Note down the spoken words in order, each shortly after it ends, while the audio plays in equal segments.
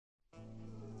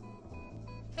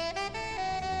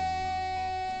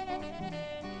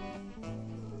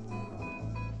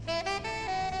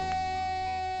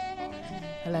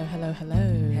Hello.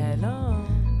 Hello.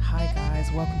 Hi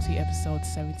guys, welcome to episode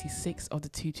 76 of the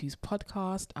Tutus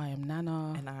podcast. I am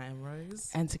Nana. And I am Rose.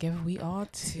 And together we are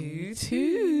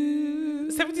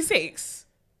Tutu. 76?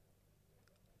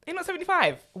 Ain't not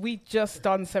 75? We just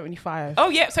done 75. Oh,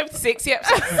 yep, 76. Yep,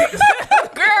 76.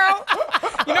 Girl.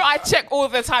 You know, I check all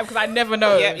the time because I never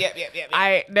know. Yep.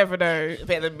 I never know.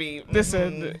 Better than me.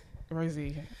 Listen,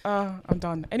 Rosie, I'm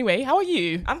done. Anyway, how are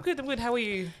you? I'm good. How are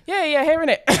you? Yeah, hearing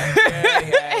it.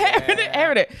 Yeah.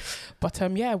 hearing it. But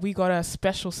we got a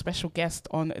special guest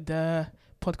on the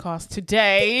podcast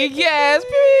today. Yes,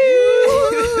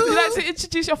 would you like to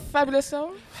introduce your fabulous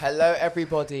self? Hello,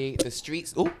 everybody. The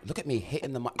streets. Oh, look at me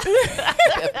hitting the mic. A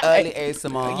bit of early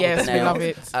ASMR. Yes, with the we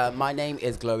nails. love it. My name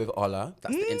is Glow with Ola.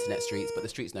 That's the internet streets, but the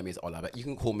streets know me as Ola. But you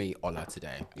can call me Ola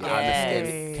today. I'm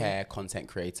a skincare content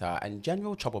creator and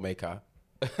general troublemaker.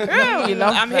 Oh, we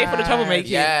love I'm here for the troublemaking.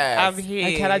 Yes. I'm here.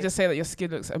 And can I just say that your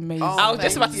skin looks amazing? Oh, I was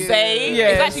just about to say,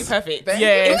 Yes. it's actually perfect.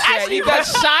 Yes, It's actually you can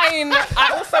shine.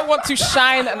 I also want to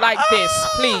shine like this,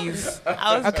 please.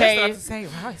 I was Okay. just about to say,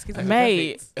 wow, it's actually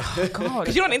Mate, perfect. oh, God.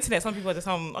 Because you know on the internet, some people are just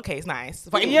okay, it's nice.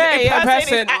 But in Yeah, person,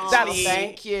 person. it's That's actually...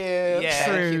 Thank you. Yeah.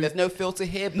 Thank True. you. There's no filter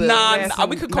here, but None. Yes,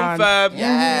 We could none. confirm.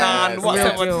 Yes. None. What Real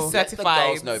someone deal. is Let the certified.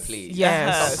 girls know, please.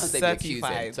 Yes. Sometimes they be accusing,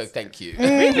 Certified. so thank you.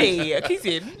 Really?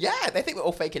 Accusing? Yeah, they think we're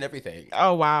all faking everything.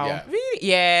 Oh, wow. Yeah. Really?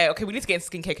 Yeah. Okay, we need to get into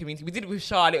skincare community. We did it with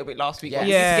Shah a little bit last week. Yes. But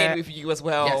we need to Yeah. get it with you as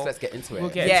well. Yes, let's get into it. We'll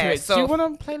get Yeah, into it. so- Do you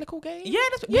want to play a little game? Yeah,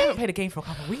 we haven't played a game for a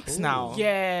couple of weeks now.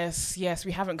 Yes,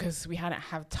 we haven't because we haven't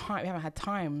had time. We haven't had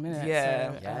time. Innit?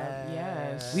 Yeah. So,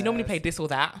 yes. We normally play this or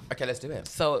that. Okay, let's do it.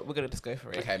 So we're going to just go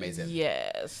for it. Okay, amazing.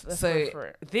 Yes. Let's So go for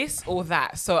it. this or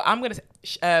that. So I'm going to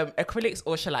say acrylics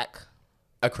or shellac.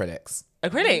 Acrylics.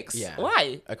 Acrylics? Yeah.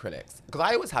 Why? Acrylics. Because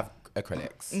I always have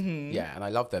acrylics. Mm-hmm. Yeah, and I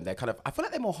love them. They're kind of, I feel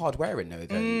like they're more hard wearing though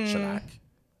than shellac.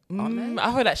 Aren't they?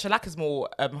 I heard that shellac is more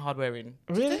hard wearing.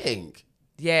 Do you think?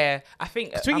 Yeah, I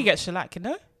think So we can get shellac, you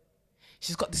know?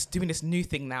 she's got doing this new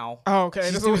thing now. Oh, okay.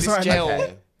 She's That's doing always this fine. gel,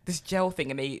 Okay. this gel thing,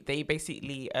 and they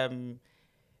basically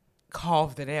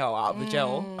carve the nail out of the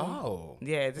gel. Oh.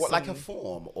 Yeah, this What, like a one-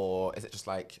 form? Or is it just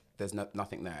like there's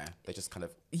nothing there? They just kind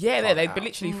of. Yeah, carve they it out?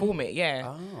 literally form it.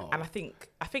 Yeah, Oh. and I think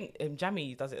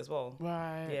Jammy does it as well.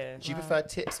 Right. Yeah. Do you prefer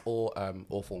tips or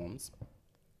forms?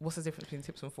 What's the difference between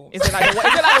tips and forms? Is it like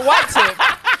the white tip?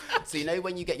 So you know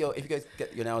when you get if you go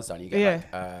get your nails done, you get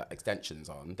Yeah. like extensions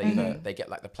on. They get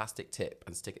like the plastic tip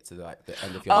and stick it to the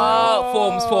end of your nail.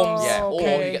 Oh, forms. Yeah, or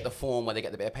okay. you get the form where they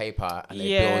get the bit of paper and they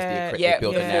Yeah, build yeah, they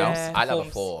build the the nails. forms. I love a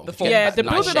Forms. form. The You forms. get Yeah, that the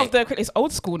nice building of shape. the acrylic is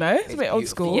old school, no? It's a bit old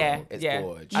beautiful. school. Yeah, It's yeah.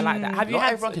 gorgeous. I like that. Have you Not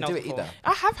had everyone can do nails it before? either.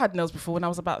 I have had nails before when I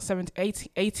was about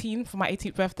 18 for my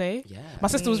 18th birthday. Yeah. My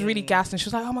sister was really gassed and she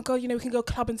was like, oh my God, we can go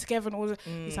clubbing together and all that.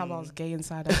 This time I was gay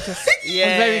inside. I was just I was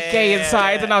very gay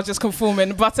inside and I was just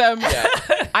conforming. But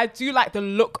I do like the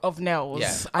look of nails.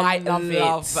 Yeah. I love it.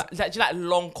 Do you like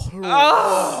long claws?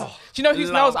 Oh. Do you know whose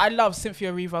Love. nails I love?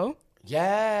 Cynthia Erivo.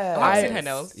 Yeah. I've seen her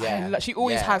nails. Yeah. She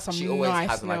always has some She always nice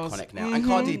has an nails. iconic nail. And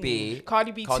Cardi B.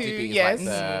 Cardi B too, is yes.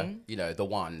 like the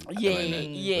one at Yeah, the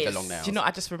moment yes. with the long nails. Do you know?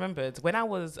 I just remembered when I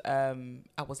was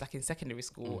like in secondary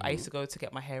school. I used to go to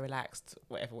get my hair relaxed,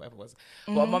 whatever it was.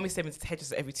 But my mum used to send me to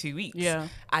hairdresser every 2 weeks. Yeah.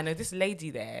 And this lady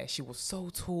there, she was so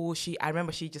tall. I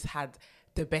remember she just had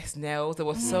the best nails. They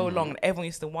were so long, and everyone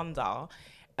used to wonder,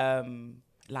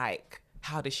 like,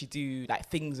 how does she do like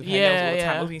things with her nails all the time?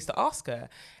 Yeah. Everyone used to ask her.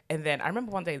 And then I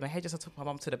remember one day my hairdresser took my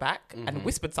mum to the back and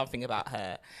whispered something about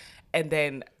her. And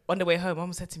then on the way home,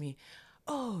 mum said to me,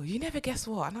 oh, you never guess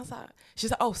what? And I was like, she's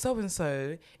like, oh,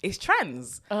 so-and-so is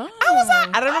trans. I was like,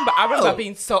 and I remember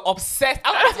being so obsessed.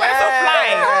 I was like, that's why it's so fly.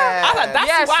 I was like,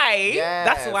 that's why. Yes.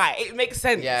 That's why. It makes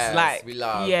sense. Yes, like, we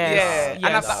love. Yes. yeah.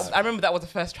 Yes. And I remember that was the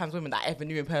first trans woman that I ever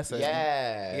knew in person.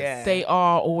 Yes. Yeah. They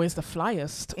are always the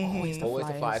flyest. Always the Always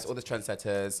the flyest. flyers, all the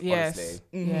trendsetters, Yes. honestly.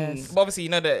 Yes. But obviously, you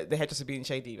know that the hairdresser being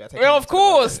shady. Well, of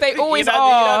course, they always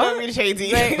are. They're really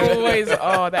shady. They always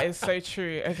are. That is so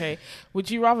true. Okay. Would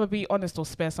you rather be honest or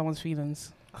spare someone's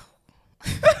feelings?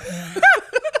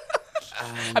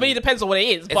 I mean, it depends on what it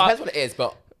is. It But depends what it is,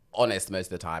 but honest most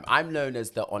of the time. I'm known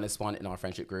as the honest one in our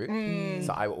friendship group,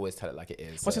 so I will always tell it like it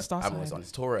is. What's So your star I'm always sign?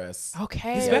 honest. Taurus.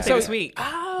 okay. His Yeah. birthday So- this week.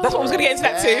 That's what I was going to get into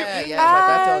that too. Yeah, it's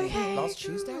my birthday on last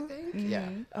Tuesday, I think. Yeah.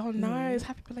 Oh, nice.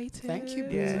 Happy belated. Thank you,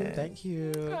 boo. Yeah. Thank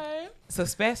you. Okay. So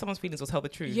spare someone's feelings or tell the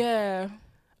truth. Yeah.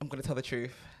 I'm going to tell the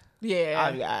truth. Yeah.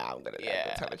 I'm going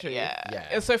to tell the truth. Yeah. Yeah.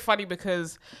 It's so funny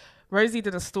because Rosie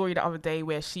did a story the other day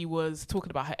where she was talking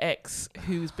about her ex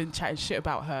who's been chatting shit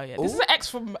about her. Yeah, this is an ex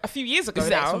from a few years ago This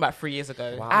is now. from about 3 years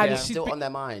ago. Wow. And It's she's still been- on their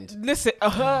mind. Listen,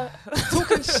 her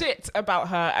talking shit about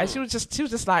her, and she was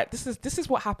just like, this is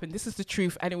what happened. This is the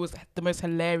truth, and it was the most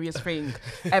hilarious thing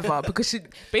ever because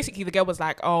basically the girl was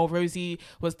like, oh, Rosie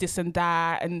was this and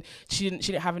that, and she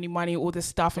didn't have any money, all this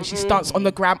stuff, and she stunts on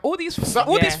the gram, all these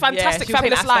fantastic she was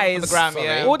saying fabulous that stuff on lies, the gram,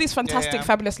 Sorry. all these fantastic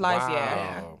fabulous lies. Wow.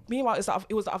 Yeah. Meanwhile,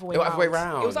 it was the other way It was around. the other way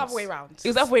round. It was the other way around. It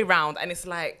was the other way round, and it's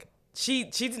like she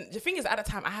didn't. The thing is, at the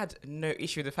time, I had no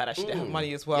issue with the fact that she didn't have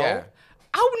money as well. Yeah.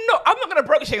 I'm not gonna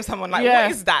broke shame someone. Like, Yeah.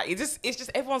 what is that? It's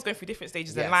just everyone's going through different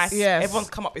stages in Yes. life. Yes. Everyone's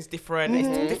come up is different.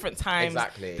 It's different times.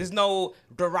 Exactly. There's no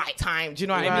the right time. Do you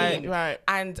know what I mean? Right.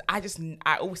 And I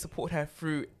always supported her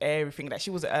through everything. Like, she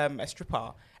was a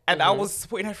stripper. And I was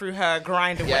supporting her through her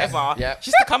grind and Yeah. whatever. Yeah. She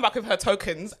used to come back with her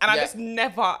tokens, and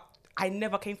Yeah. I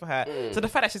never came for her. So the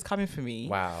fact that she's coming for me,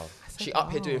 Wow. She up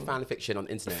here doing fan fiction on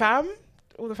internet. Fam,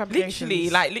 all the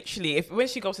fabrications. literally, if when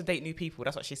she goes to date new people,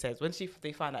 that's what she says. When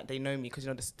they find out they know me, because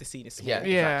the scene is small. Yeah,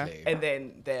 Yeah. exactly. And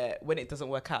then when it doesn't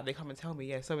work out, they come and tell me,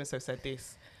 yeah, so and so said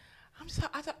this. I'm just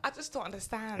like, I just don't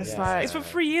understand. It's like- it's from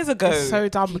 3 years ago. It's so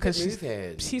dumb Keep because it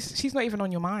moving. she's not even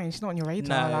on your mind. She's not on your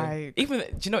radar. no, Like,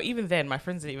 even then, my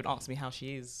friends didn't even ask me how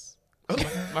she is.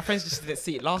 My friends just didn't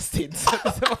see it lasted. So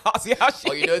they asked me how she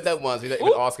Oh, you know them ones we don't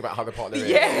even ask about how the partner is.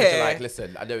 Yeah. They're like,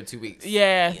 listen, I know in 2 weeks.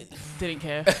 yeah, didn't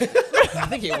care. I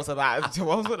think it was about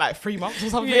what was it, like 3 months or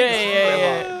something.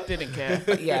 yeah, didn't care.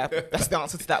 But yeah, that's the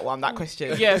answer to that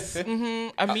question. Yes,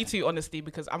 and me too, honestly,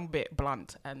 because I'm a bit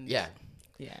blunt and Yeah.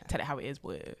 Yeah. tell it how it is.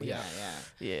 Boy. Yeah.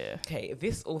 Yeah. Okay,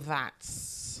 this or that.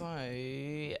 So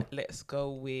let's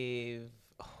go with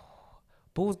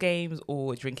board games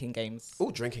or drinking games.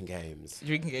 All drinking games.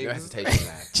 Drinking No games. hesitation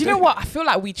there. Do you know what? I feel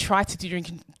like we tried to do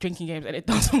drinking games and it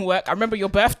doesn't work. I remember your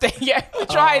birthday. Yeah, we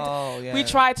tried. Oh, yeah. We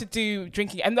tried to do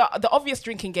drinking, and the obvious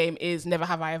drinking game is Never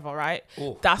Have I Ever. Right?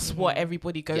 Ooh. That's what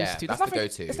everybody goes Yeah, to. that's There's the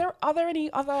nothing- go-to. Are there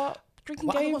any other drinking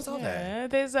What other games? ones are there? Yeah,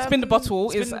 there's Spin the bottle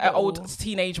Spin is the an Bottle. old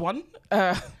teenage one.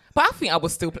 But I think I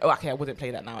would still. Okay, I wouldn't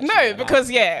play that now. No, actually. because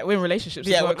we're in relationships.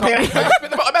 Yeah, as well. we're- Can't we?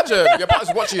 Imagine your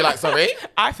partner's watching you like, sorry.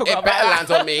 I forgot It about better that.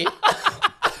 lands on me.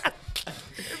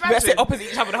 We're sit opposite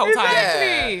each other the whole time.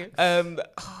 Exactly.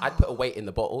 I'd put a weight in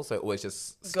the bottle so it always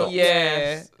just stops.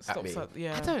 Yeah. Stop, me.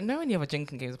 yeah. I don't know any other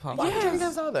drinking games apart What from other drinking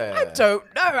games are there? I don't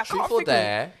know. I Truth can't or think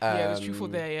Dare. yeah, there's truth or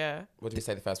dare. Yeah. What did you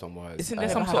say the first one was? Isn't there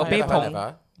Never some have sort of I beer Never, pong?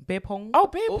 never. Beer pong? Oh,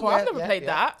 beer Oh, pong. yeah, I've never yeah, played yeah.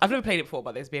 that. I've never played it before,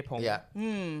 but there's beer pong. Yeah.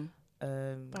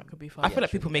 That could be fun. I feel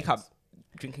like people drinking make up games.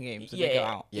 drinking games when they go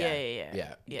out.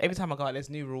 Yeah. Every time I go out, there's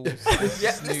new rules. Yeah, There's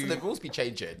listen, new- the rules be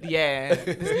changing. yeah,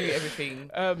 there's new everything.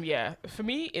 Yeah. For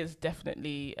me, it's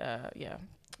definitely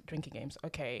drinking games.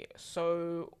 Okay,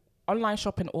 so online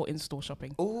shopping or in-store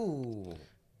shopping? Ooh.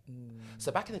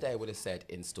 So back in the day, I would have said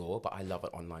in-store, but I love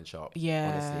an online shop.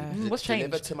 Yeah. Honestly. What's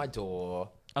Delivered changed? to my door.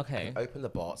 Okay. Open the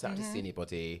box. I don't have to see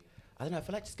anybody. I don't know. I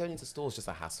feel like just going into stores is just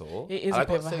a hassle. It is And a I bit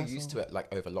got of a so hassle. used to it,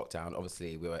 like over lockdown.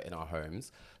 Obviously, we were in our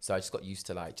homes, so I just got used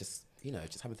to like just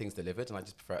just having things delivered, and I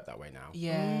just prefer it that way now.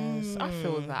 Yes, I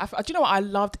feel that. Do you know what? I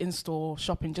loved in-store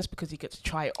shopping just because you get to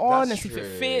try it on That's and see if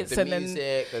true. it fits, The and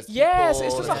music, there's yes, people,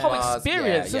 it's just a there's whole buzz.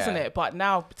 experience, Yeah, isn't yeah. it? But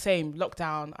now, same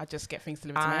lockdown, I just get things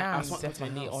delivered to my I'm house. want to my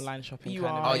definitely house. online shopping. You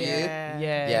kind of are, Are you? yeah.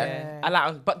 Yeah. I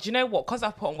like, but do you know what? Because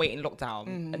I've put on weight in lockdown,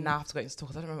 and now I have to go in store.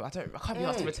 Because I can't be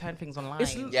asked to return things online.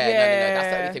 It's- Yeah, no. That's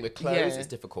the Yeah. only thing with clothes. Yeah. It's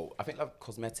difficult. I think like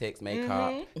cosmetics,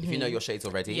 makeup. If you know your shades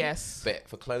already, Yes. But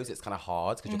for clothes, it's kind of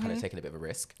hard because you're kind of taking a bit of a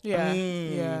risk. Yeah,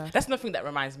 yeah. That's another thing that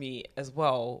reminds me as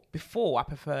well. Before, I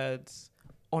preferred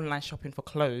online shopping for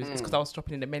clothes. It's because I was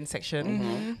shopping in the men's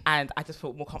section, and I just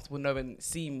felt more comfortable knowing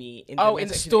seeing me in the Oh, men's in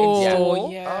the section store. in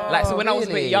store. Yeah. Like, so when I was a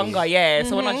bit really? younger,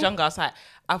 So when I was younger, I was like,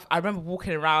 I remember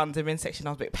walking around the men's section.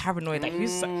 I was a bit paranoid. Like,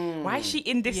 why is she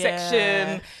in this Yeah.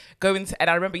 section? And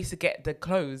I remember I used to get the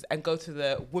clothes and go to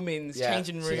the women's Yeah.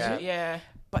 changing room. Yeah.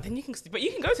 But then you can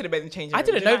go to the men's changing room. I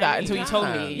didn't do know you what that I until mean? you told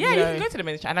Yeah. me. Yeah, you know. can go to the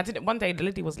men's. And I didn't. One day, the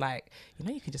lady was like,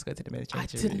 you can just go to the men's I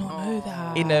changing did room. not know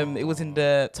that. It was in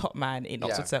the Top Man in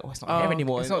Oxford Circle. Oh, it's not there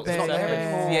anymore. It's not there not there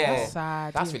anymore. Yeah. That's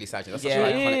sad. That's really sad. That's Yeah.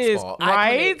 such an It iconic is. spot.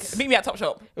 Right? Iconic. Meet me at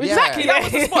Topshop. Exactly. Yeah. That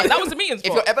was the spot. That was the meeting If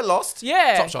spot. you're ever lost,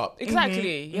 Yeah. Top Shop.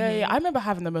 Exactly. Yeah. I remember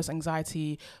having the most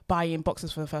anxiety buying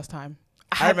boxes for the first time.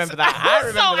 I remember that. I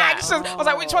was so anxious. I was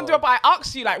like, which one do I buy? I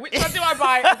asked you, like, which one do I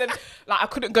buy? And then, like, I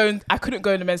couldn't go in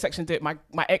the men's section. Do it. My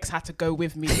ex had to go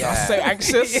with me. I was so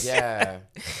anxious. Yeah.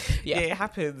 Yeah, it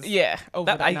happens. Yeah.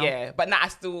 Over that now. Yeah, but now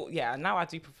now I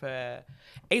do prefer.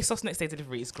 ASOS next day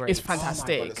delivery is great. It's Oh my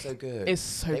fantastic. God, it's so good. It's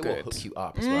so they will good. hook you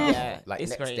up as well. Yeah, like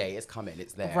it's next great. day, it's coming,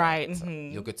 it's there. Right.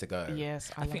 You're good to go.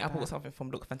 Yes, I think I love bought that. something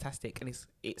from Look Fantastic, and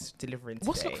it's delivering today.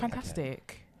 What's Look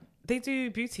Fantastic? They do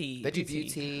beauty. They do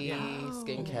beauty, Oh,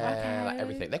 skincare, like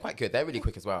everything. They're quite good. They're really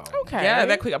quick as well. Okay. Yeah,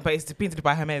 they're quick, but it's been delivered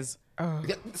by Hermes.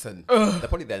 Yeah, listen, they're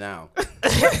probably there now.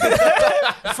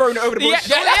 Thrown it over the Yeah, bush.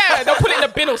 yeah, they'll put it in the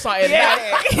bin or something.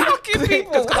 Yeah. Fucking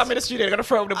people. Because I'm in the studio, they're gonna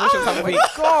throw it over the bush or something.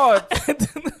 God.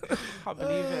 Can't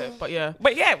believe it. But yeah.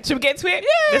 But yeah, should we get into it?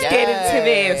 Yeah. Let's get into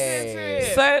this.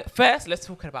 Yay. So first, let's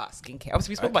talk about skincare.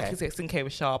 Obviously, we spoke about Okay. skincare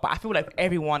with Shah, but I feel like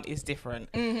everyone is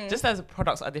different. Just as the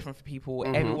products are different for people,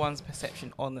 everyone's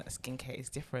perception on skincare is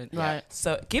different. Right.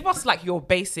 So give us like your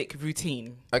basic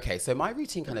routine. Okay, so my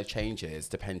routine kind of changes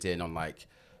depending on like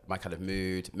my kind of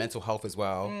mood, mental health as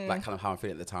well, like kind of how I'm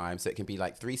feeling at the time. So it can be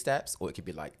like 3 steps or it could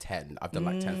be like 10. I've done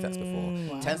like 10 steps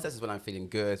before. 10 steps is when I'm feeling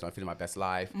good, when I'm feeling my best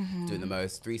life, doing the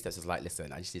most. 3 steps is like,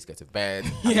 listen, I just need to go to bed.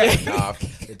 I've had enough.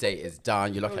 The day is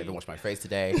done. You're lucky I even washed my face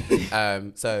today.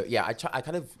 So yeah, I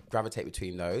kind of gravitate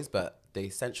between those, but the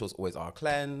essentials always are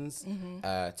cleanse,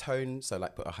 tone, so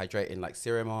like put a hydrating like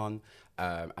serum on,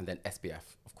 and then SPF,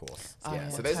 of course. So, yeah,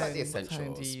 so those are like the essentials. What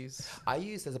tone do you use? I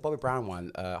use, there's a Bobbi Brown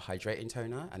one, hydrating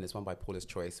toner, and there's one by Paula's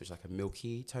Choice, which is like a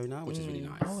milky toner, which is really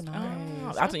nice. Oh,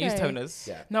 nice. I don't use Okay. toners.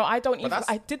 Yeah. No, I don't even. that's-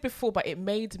 I did before, but it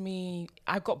made me.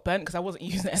 I got burnt because I wasn't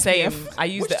using it. Same. I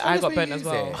used Which it. I toners got were burnt you as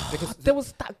well. using? Because There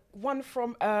was that one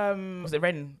from Was it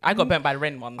Ren? I got burnt by the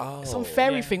Ren one. some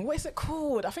fairy Yeah. thing. What is it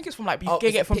called? I think it's from like you Oh, get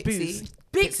is it from Pixie? Boots.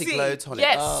 Pixie Glow Tonic.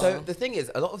 Yes. So the thing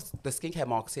is, a lot of the skincare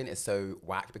marketing is so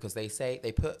whack because they say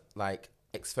they put like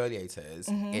exfoliators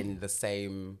in the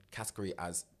same category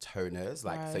as toners.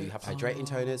 Like, so you have hydrating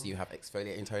toners, you have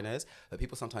exfoliating toners, but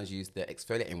people sometimes use the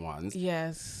exfoliating ones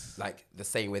Yes. like the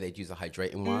same way they'd use a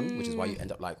hydrating one, which is why you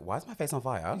end up like, why is my face on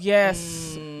fire? Yes.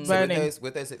 So Burning.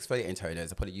 with those exfoliating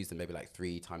toners, I probably use them maybe like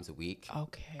 3 times a week.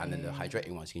 Okay. And then the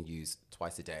hydrating ones you can use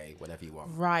twice a day, whenever you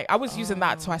want. Right. I was using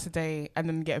that twice a day and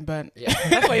then getting burnt. Yeah.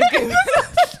 That's why it's good.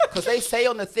 Because they say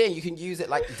on the thing you can use it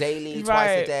like daily, twice Right.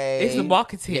 a day. It's the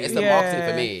marketing. Yeah, it's the Yeah. marketing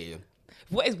for me.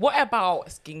 What about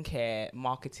skincare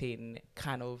marketing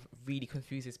kind of really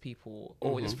confuses people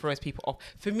or just throws people off?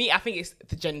 For me, I think it's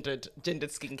the gendered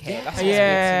skincare. That's what's weird to me.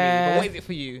 Yeah. But what is it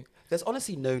for you? There's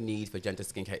honestly no need for gender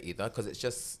skincare either because it's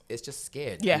just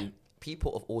skin. Yeah. And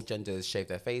people of all genders shave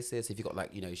their faces. If you've got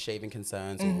like, shaving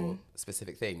concerns or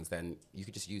specific things, then you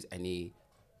could just use any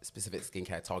specific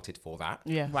skincare targeted for that.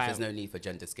 Yeah. Right. There's no need for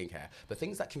gender skincare. But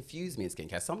things that confuse me in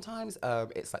skincare, sometimes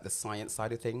it's like the science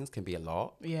side of things can be a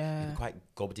lot. Yeah. Can be quite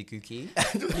gobbledygooky.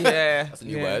 Yeah. That's a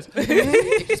new Yeah. word.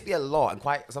 It can just be a lot.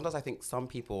 And sometimes I think some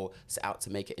people set out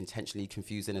to make it intentionally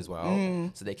confusing as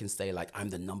well. So they can say like, I'm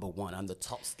the number one, I'm the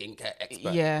top skincare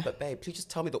expert. Yeah. But babe, please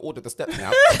just tell me the order of the steps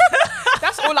now.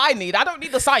 That's all I need. I don't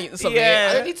need the science of Yeah.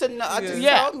 I don't need to know. Just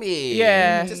Yeah. tell me.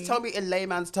 Yeah. Just tell me in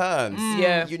layman's terms.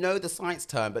 Yeah. You know the science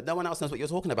term, but no one else knows what you're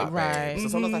talking about, Right. babe. So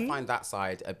sometimes I find that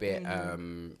side a bit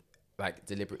like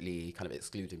deliberately kind of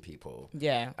excluding people.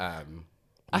 Yeah. I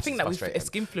which think is that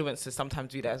frustrating. influencers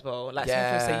sometimes do that as well. Like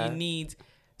Yeah. some people say you need.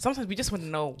 Sometimes we just want to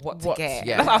know what to What- get.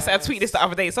 yeah. That's what I said. I tweeted this the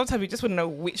other day. Sometimes we just want to know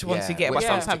which ones to Yeah, get, but which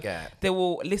ones to sometimes get. they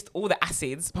will list all the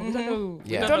acids, but we don't know.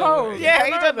 Yeah. We Don't know. Yeah, You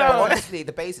you don't don't But know. honestly,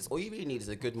 the basics, all you really need is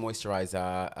a good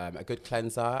moisturizer, a good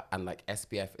cleanser, and like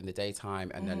SPF in the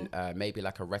daytime, and then maybe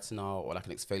like a retinol or like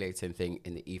an exfoliating thing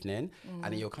in the evening,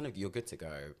 and then you're good to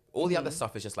go. All the other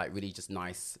stuff is just like really just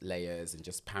nice layers and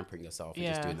just pampering yourself and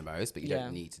just Yeah. doing the most, but you Yeah.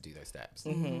 don't need to do those steps.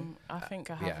 I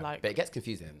think I have Yeah, but it gets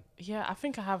confusing. I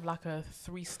think I have like a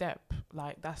 3-step.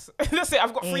 Like that's that's it.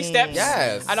 I've got 3 steps.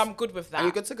 Yes. And I'm good with that. And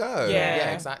you're good to go. Yeah.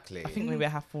 Yeah, exactly. I think maybe I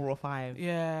have 4 or 5.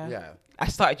 Yeah. Yeah. I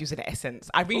started using the Essence.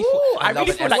 I really, Ooh, I love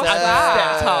really an feel like Essence.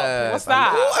 I've stepped up. What's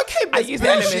that? Ooh, okay, I Miss use the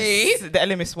Bougie. Elemis, the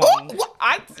Elemis one.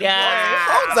 What?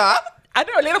 Yeah. Hold up. I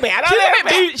know a little bit. I know She's a little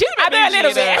bit. She's a bit I know a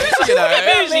little bougie,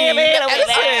 bit. you know.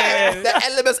 Bougie. The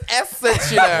Elemis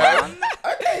Essence, you know.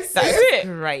 Okay, That's sis. it.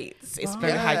 great. It's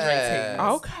very Yes.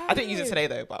 hydrating. Okay. I didn't use it today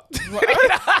though, but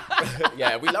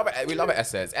Yeah, we love it. We love it.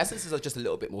 Essences are just a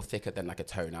little bit more thicker than like a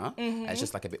toner. And it's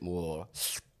just like a bit more.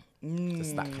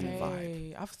 Just that kind of vibe.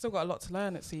 Hey, I've still got a lot to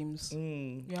learn. It seems.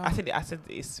 Yeah. I said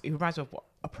it reminds me of what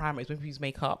a primer is when we use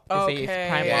makeup. Okay. They say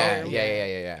it's primer.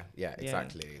 Yeah,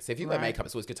 exactly. So if you wear Right. makeup,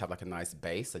 it's always good to have like a nice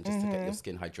base and just to get your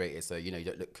skin hydrated, so you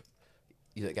don't look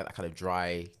you don't get that kind of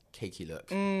dry, cakey look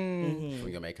from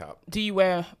your makeup. Do you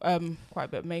wear quite a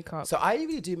bit of makeup? So I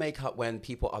really do makeup when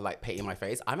people are like painting my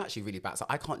face. I'm actually really bad, so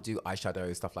I can't do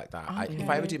eyeshadow, stuff like that. If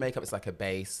I ever do makeup, it's like a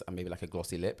base and maybe like a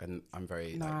glossy lip, and I'm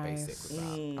very like basic with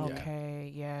that. Yeah.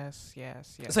 Okay. Yes.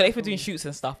 So if we're doing shoots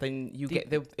and stuff, then you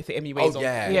get if the MUA's on.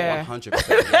 Yeah.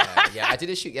 100%. Yeah, I did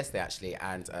a shoot yesterday actually,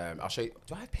 and I'll show you.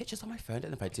 Do I have pictures on my phone? I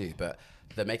don't know if I do, but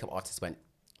the makeup artist went.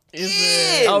 Is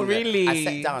it? Oh, really? I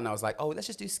sat down and I was like, oh, let's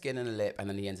just do skin and a lip, and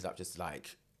then he ended up just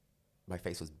like, my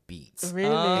face was beat. Really?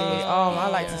 I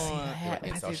like to see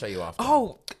that. So I'll show you after.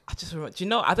 Oh, I just remember. Do you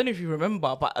know? I don't know if you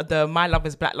remember, but the My Love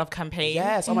Is Black Love campaign.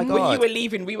 Yes. Oh my When God. you were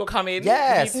leaving, we were coming.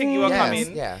 Yes. You were Yes.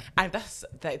 coming. Yeah. And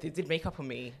they did makeup on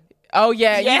me. Oh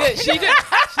yeah. Yeah. She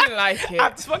didn't like it.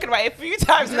 I've spoken about it a few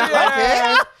times now. Like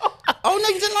it? Oh no,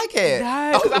 you didn't like it.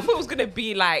 Because I thought it was gonna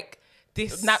be like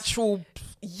this Natural.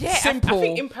 Yeah, Simple. I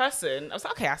think in person, I was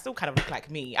like, okay, I still kind of look like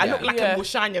me. I Yeah. look like Yeah. a more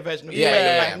shinier version of you. Yeah, I look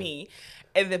yeah, like yeah. me.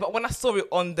 And then, but when I saw it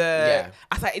on the,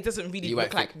 I was like, it doesn't really You look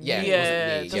won't like think- me. yeah, it Yeah,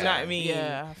 wasn't me. Do you know what I mean?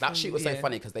 Yeah. That shoot was so Yeah.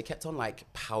 funny because they kept on like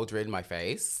powdering my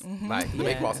face. Like the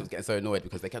makeup artist was getting so annoyed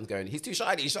because they kept going, he's too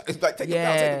shiny. Like take it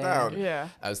down. Yeah.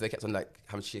 So they kept on like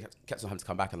she kept on having to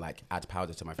come back and like add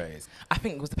powder to my face. I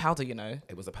think it was the powder, you know.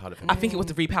 It was a powder for me. I think it was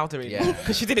the repowdering. Yeah.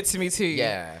 Because she did it to me too.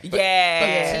 Yeah. But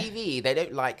TV, they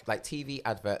don't like TV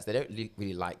adverts. They don't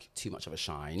really like too much of a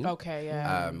shine. Okay.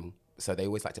 Yeah. So they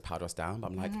always like to powder us down. But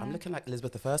I'm like, I'm looking like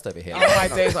Elizabeth I over here. Oh my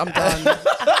days. I'm done.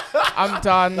 I'm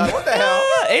done. Like, what the hell?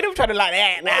 Ain't them trying to like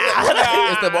that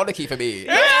now. It's the monarchy for me.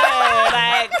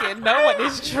 Like, no one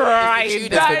is trying. It's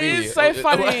That for me. is so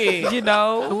funny. You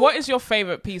know? What is your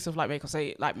favorite piece of like makeup?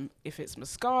 Say like if it's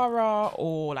mascara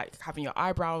or like having your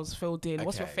eyebrows filled in.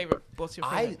 What's your Okay. favorite? What's your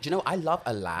favorite? Do you know, I love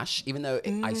a lash, even though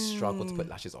I struggle to put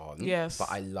lashes on. Yes.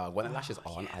 But I love, when a lash is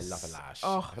on, I love a lash.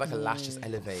 Oh. I feel like a lash just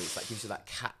elevates, like gives you that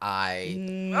cat eye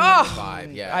Oh,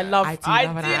 vibe. Yeah. I love. I do I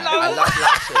love do that. I love. love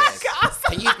lashes.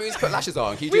 Can you booze put lashes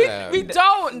on? Can you do that? We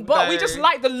don't, but we No. just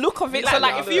like the look of it. I So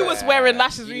like, love if you was it. wearing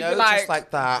lashes, You we'd know, be like, just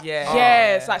like that. Yeah. Oh.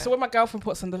 yes. Like, so when my girlfriend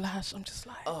puts on the lash, I'm just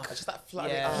like, Oh, just that flutter.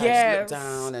 Yeah. Just Yes. look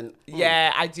down and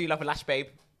Yeah, I do love a lash babe.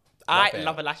 I it.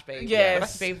 love a lash babe. Yes. When I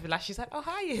see babe with lash, she's like, oh,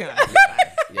 hi. yeah,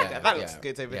 That looks yeah,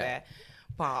 good over yeah. there.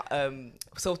 But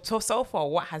so far,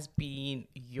 what has been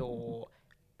your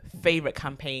favorite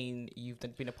campaign you've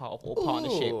been a part of or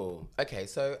partnership? Ooh. Okay,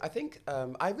 so I think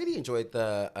I really enjoyed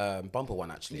the Bumper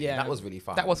one actually. Yeah. That was really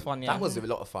fun. That was fun, yeah. That was a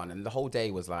lot of fun, and the whole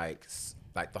day was like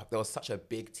there was such a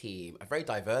big team, a very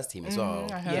diverse team as well.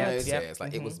 I You heard. noticed Yep. it.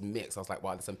 Like it was mixed. I was like,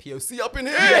 wow, there's some POC up in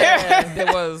here. Yeah,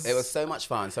 there was. It was so much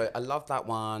fun. So I loved that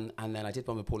one. And then I did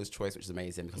one with Paula's Choice, which is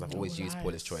amazing because I've always used nice.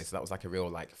 Paula's Choice. So that was like a real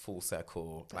like full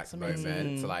circle like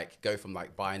moment to like go from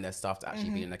like buying their stuff to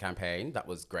actually being in the campaign. That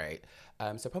was great.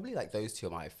 So probably like those two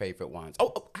are my favorite ones.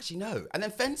 Oh, actually no. And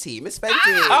then Fenty, Miss Fenty.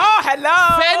 Oh, hello.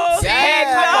 Fenty.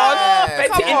 Yeah, Hello.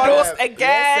 come Fenty on. endorsed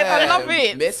again. I love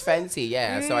it. Miss Fenty,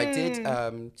 yeah. So I did 2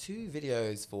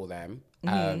 videos for them.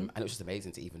 And it was just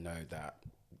amazing to even know that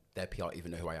their PR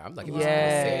even know who I am. Like it was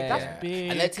Yeah. sick. That's big.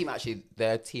 And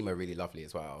their team are really lovely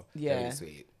as well. They're Yeah. really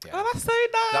sweet. Yeah. Oh, that's so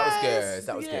nice. That was good.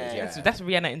 That was good, yeah. That's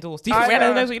Rihanna endorsed. Do you think I Rihanna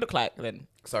know. knows what you look like then?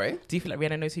 Sorry? Do you feel like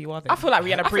Rihanna knows who you are then? I feel like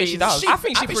Rihanna I think pre. she does. I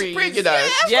think she pretty, pre. you know.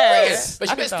 Yes. But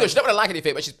she's a bit I think stush. She don't want to like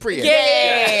anything, but she's pretty. Yeah,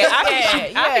 I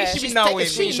Yeah, think she She's be knowing.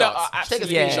 taking screenshots. She's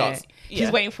taking Yeah. screenshots.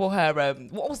 She's waiting for her.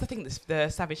 What was the thing? The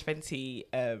Savage Fenty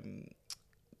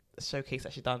showcase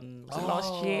that she done. Was it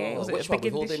last year? Was it Which one? With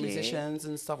beginning all the this year? musicians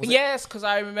and stuff? Was it? Yes, because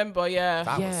I remember. Yeah.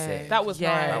 That was sick. That was nice.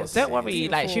 That was Don't sick. worry,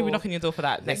 like she'll be Beautiful. knocking your door for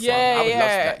that next Yeah, one. I would yeah. love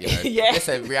that, you know. Yeah.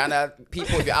 Listen, Rihanna,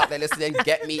 people, if you're out there listening,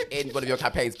 get me in one of your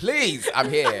campaigns, please. I'm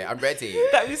here. I'm ready.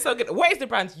 That'd be so good. What is the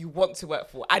brand you want to work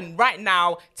for? And right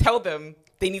now, tell them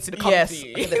they need to come Yes. to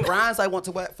you. Okay, the brands I want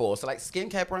to work for, so like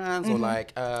skincare brands or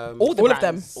like All the All of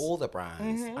them. brands. all the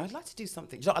brands. I'd like to do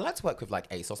something. You know, I like to work with like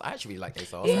ASOS. I actually really like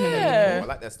ASOS. Yeah. I think they're really cool. I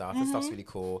like their stuff. Their stuff's really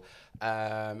cool.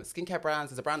 Skincare brands.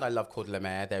 There's a brand I love called La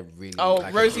Mer. They're really Oh,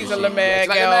 like, Rosie's a really- La Mer Yeah, do you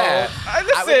like La girl. Mer? I would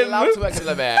Listen. love to work with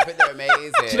La Mer. I think they're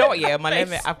amazing. Do you know what? Yeah, my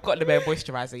lemon. I've got the Bare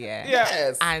moisturizer. Yeah.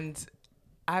 Yes. And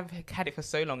I've had it for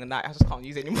so long, and I just can't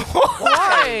use it anymore.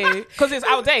 Why? Because it's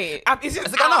outdated. It's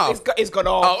Has it gone off? It's gone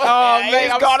off. Oh,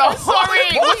 It's gone off.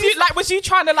 Sorry. Was you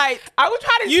trying to like? I was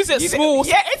trying to Use it small.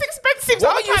 Yeah, it's expensive. so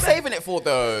What I were was you trying to- saving it for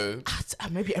though?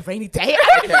 Maybe a rainy day.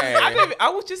 Okay. I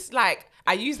was just like,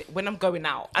 I use it when I'm going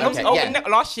out. And Okay, obviously, yeah.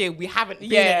 last year we haven't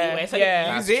been Yeah, anywhere, so I yeah.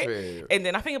 didn't use That's it. true. And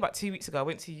then I think about 2 weeks ago, I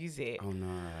went to use it. Oh no.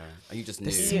 Are you just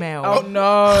new? Smell. Oh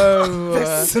no!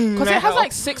 Because it has smell.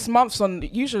 like 6 months on.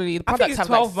 Usually the I think products it's have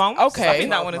 12 like, months. Okay. I think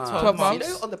that one is 12 12 months.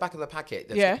 You know, on the back of the packet,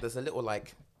 Yeah. there's a little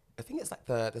like I think it's like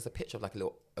there's a picture of like a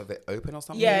little of it open or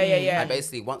something. Yeah. And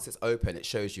basically, once it's open, it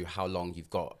shows you how long you've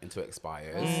got until it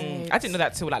expires. I didn't know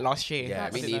that till like last year. Yeah,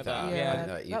 I me didn't know neither. that. I Yeah. didn't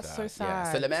know it either. That's so Yeah.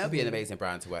 sad. So La Mer would be an amazing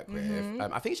brand to work with.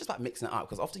 I think it's just like mixing it up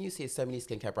because often you see so many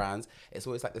skincare brands. It's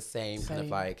always like the same kind of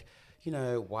like, you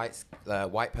know,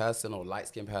 white person or light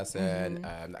skinned person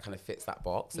that kind of fits that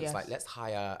box. And Yes. it's like, let's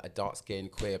hire a dark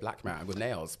skinned queer black man with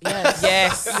nails.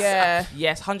 Yes. Yeah.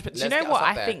 Yes, 100%. Do you Let's know get what us up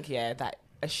I there. think? Yeah, that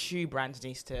a shoe brand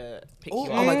needs to pick Oh,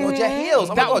 you oh up. my God, yeah, heels. Oh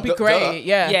my That God, would be duh. great.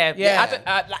 Yeah. Yeah.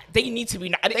 I don't, like they need to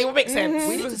be. It would make sense.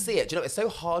 We need to see it. Do you know, it's so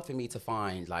hard for me to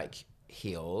find like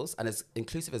heels, and as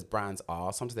inclusive as brands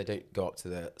are, sometimes they don't go up to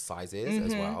the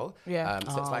sizes as well. Yeah.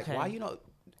 So it's like, okay. why are you not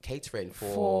catering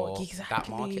for that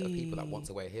exactly. market of people that want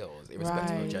to wear heels,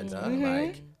 irrespective Right. of gender?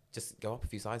 Like, just go up a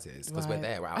few sizes because we're Right.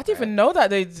 there. We're out I didn't there. even know that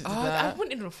they did Oh, I that.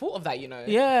 wouldn't even have thought of that. You know.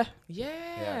 Yeah.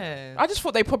 Yeah. I just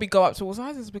thought they probably go up to all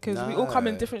sizes because we all come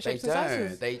in No, different they shapes and don't.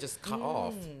 sizes. They just cut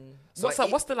off. So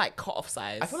What's the like cut off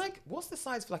size? I feel like what's the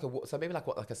size for like so maybe like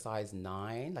a size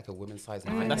 9, like a women's size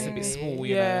 9. that's a maybe? bit small.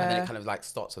 You Yeah. And then it kind of like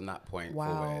stops on that point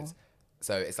Wow. forward.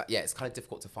 So it's like, yeah, it's kind of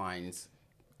difficult to find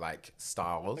like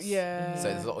styles. Yeah. So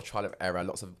there's a lot of trial and error,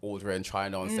 lots of ordering,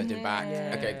 trying on, sending back.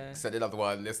 Yeah. Okay, send another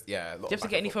one. This, yeah. Do you have to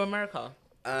get any from America?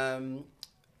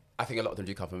 I think a lot of them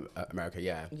do come from America.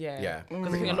 Yeah. Yeah. Yeah. Because I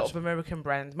pretty think a lot much. of American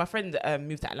brands. My friend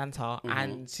moved to Atlanta,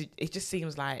 and it just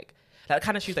seems like the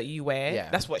kind of shoes that you wear. Yeah.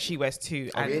 That's what she wears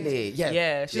too. Oh, and really? Yeah.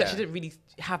 Yeah. She Yeah. didn't really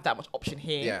have that much option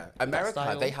here. Yeah, that America,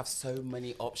 style. they have so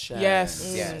many options.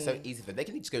 Yes. Yeah, it's so easy for them. They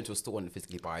can just go into a store and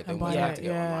physically buy them. buy They don't have it, to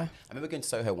go yeah. online. I remember going to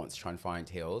Soho once to try and find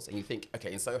heels, and you think,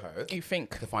 okay, in Soho, You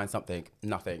think. to find something,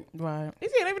 nothing, Right.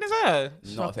 Is it even as her?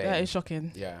 not a thing. That is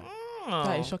shocking. Yeah.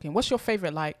 That is shocking. What's your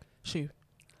favorite like shoe?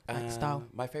 Like style?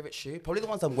 My favorite shoe, probably the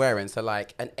ones I'm wearing. So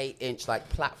like an 8-inch like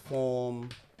platform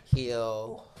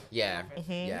heel. Yeah,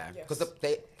 yeah. Because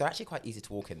they're actually quite easy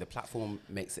to walk in. The platform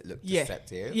makes it look Yeah.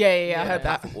 deceptive. Yeah. I And heard the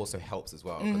that. platform also helps as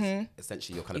well because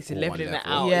essentially you're kind of It's all leveling one it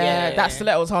level. out. Yeah, yeah, that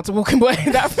stiletto was hard to walk in, boy.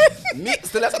 Mix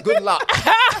the letter. Good luck.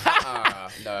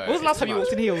 No. When was the last time you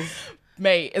walked in heels?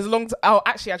 Mate, as long as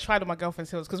actually I tried on my girlfriend's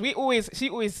heels because she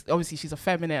always obviously she's a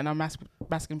feminine and I'm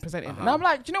masculine presenting and I'm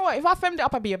like, do you know what, if I femmed it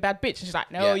up I'd be a bad bitch, and she's like,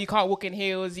 no, Yeah. you can't walk in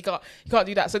heels, you can't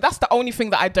do that. So that's the only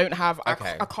thing that I don't have.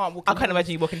 Okay. I can't walk I in can't heels.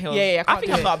 imagine you walking heels. Yeah, I I can't think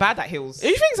do I'm it. not bad at heels.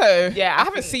 You think so? Yeah, I I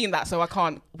haven't think- seen that, so I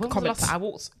can't When was the comment. last time I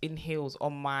walked in heels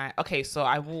on my? Okay, so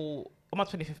I wore on my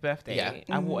 25th birthday. Yeah.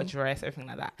 I wore a dress, everything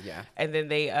like that. Yeah. And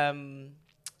then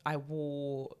I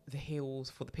wore the heels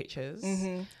for the pictures,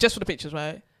 Just for the pictures,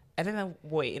 right? and then I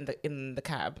wore it in the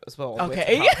cab as well.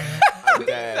 Okay. I'm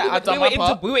dead. I've done my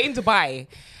part. We were in Dubai,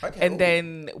 Okay, and ooh.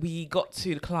 then we got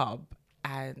to the club,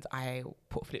 and I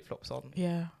put flip flops on.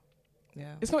 Yeah.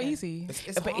 Yeah, It's not easy.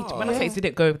 It's But hard. when I say it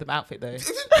didn't go with the outfit though, it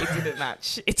didn't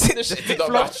match. It didn't. did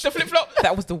not match. The flip flop.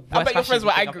 That was the worst. I bet your fashion friends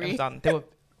were thing I've angry. ever done. They were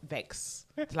vexed.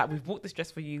 It's like, we bought this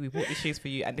dress for you, we bought these shoes for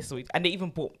you, and this is what and they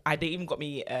even got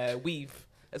me weave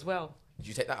as well. Did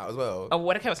you take that out as well? Oh,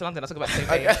 when I came out to London, I talk about the same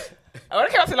thing. When I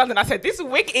came out to London, I said, this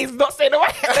wig is not staying away.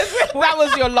 That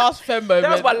was your last femme moment.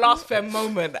 That was my last fair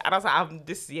moment. And I was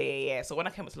like, yeah. So when I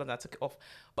came out to London, I took it off.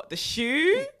 But the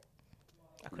shoe,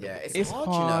 I couldn't. Yeah, It's hard,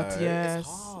 hard, you know. yes. It's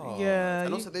hard. Yeah, And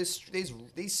you- also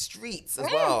these streets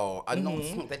as well are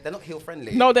not, they're not heel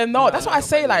friendly. No, they're not. That's No, what I not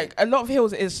say. friendly. Like a lot of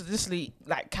heels is literally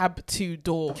like cab to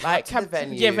door, like to the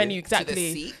venue, yeah, venue to the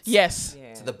exactly. seats. Yes.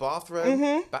 Yeah. To the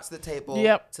bathroom, back to the table,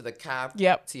 Yep. to the cab,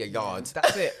 Yep. to your yard.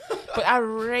 That's it. But I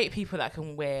rate people that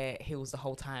can wear heels the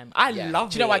whole time. I Yeah. love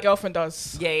Do you know it. what my girlfriend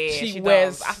does? Yeah, She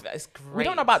wears. wears. I think it's great. We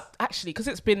don't know about actually because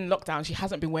it's been lockdown. She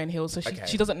hasn't been wearing heels, so Okay.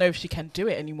 she doesn't know if she can do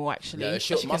it anymore. Actually, No,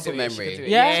 short she can muscle do it, she can memory. do it.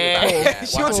 Yeah. Yeah.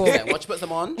 She'll Once do she it. once she puts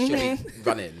them on, she'll be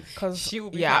running. because She'll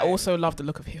be yeah, I fine. also love the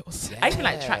look of heels. I even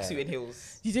like Yeah. tracksuit in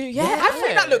heels. You do, yeah. Yeah. I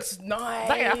think that looks nice.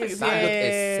 I think it's That look is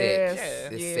Yes.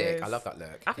 sick. Yeah. It's sick. I love that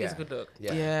look. I think it's a good look.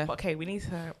 Yeah. Yeah. But okay, we need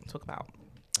to talk about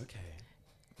Okay.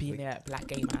 being a black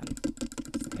gay man.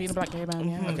 Being a black gay man.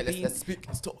 Yeah. Okay, let's speak.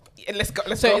 Let's talk. Let's go.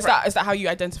 Let's So go is that how you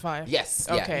identify? Yes.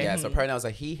 Okay. Yeah. So pronouns are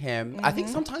he, him. I think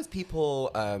sometimes people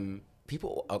are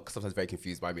sometimes very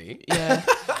confused by me. Yeah.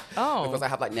 Oh. Because I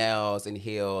have like nails and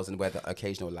heels and wear the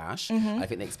occasional lash. I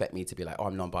think they expect me to be like, oh,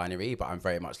 I'm non-binary, but I'm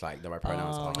very much like, no, my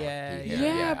pronouns Oh, are yeah, he, yeah.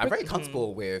 him. Yeah, I'm but- very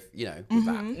comfortable with, with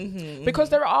that. Because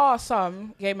there are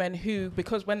some gay men who,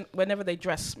 because whenever they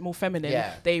dress more feminine,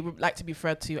 Yeah. they like to be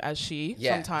referred to as she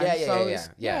Yeah, sometimes. yeah, So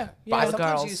yeah. it's- But I Or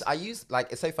sometimes girls. use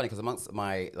like, it's so funny because amongst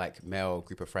my like male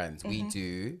group of friends, we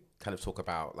do kind of talk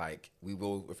about like we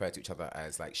will refer to each other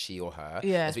as like she or her.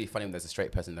 Yeah. It's really funny when there's a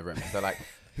straight person in the room. They're like,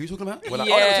 who are you talking about? We're like,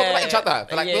 Yeah. oh, no, we're talking about each other.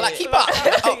 They're like, Yeah. we're like, keep up.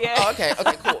 Oh, Yeah. oh, okay,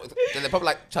 cool. And they're probably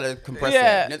like trying to compress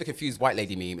Yeah. it. You know the confused white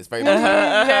lady meme? It's very much like,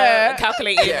 Yeah.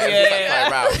 Calculated. yeah, it's like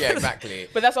flying around. Yeah, exactly.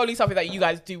 But that's only something that you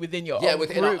guys do within your Yeah, own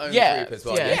within group. our own yeah. group as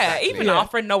well. Yeah. Yeah, Exactly. even Yeah. our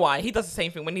friend Noah, he does the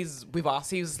same thing when he's with us.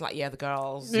 He was like, yeah, the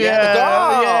girls. Yeah. the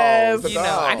girls. Yes. The You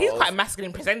know, and he's girls. quite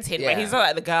masculine presented, Yeah. but he's not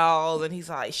like the girls, and he's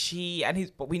like she, and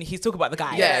he's talking about the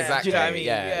guys. Yeah, exactly. Do you know what I mean?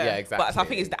 Yeah, exactly. But so I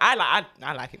think it's I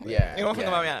like it. Yeah, You know, think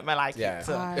yeah. about me, I like Yeah. it.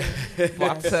 So. Aye.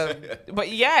 But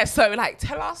yeah, so like,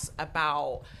 tell us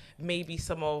about maybe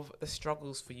some of the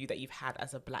struggles for you that you've had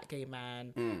as a black gay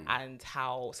man, and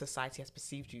how society has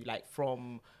perceived you, like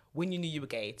from when you knew you were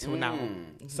gay till now.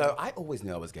 So I always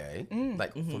knew I was gay,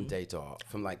 like from day dot.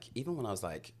 From like even when I was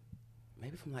like,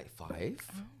 maybe from like 5.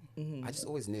 I just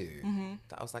always knew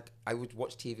that I was like, I would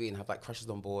watch TV and have like crushes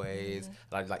on boys, and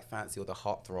I'd like fancy all the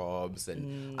heartthrobs,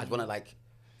 and I'd want to like,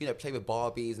 you know, play with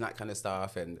Barbies and that kind of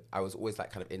stuff. And I was always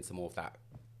like kind of into more of that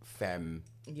femme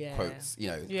Yeah. quotes, you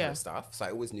know, kind Yeah. of stuff. So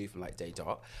I always knew from like day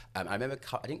dot. I remember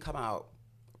I didn't come out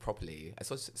properly.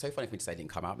 It's so funny for me to say I didn't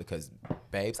come out because,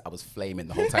 babes, I was flaming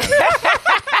the whole time.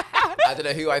 I don't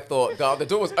know who I thought. God, the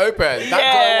door was open.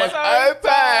 That door was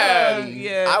open.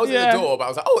 Yeah. I was in Yeah. the door, but I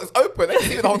was like, oh, it's open. They can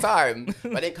see me the whole time.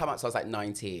 But I didn't come out until I was like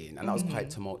 19, and that was quite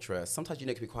tumultuous. Sometimes, you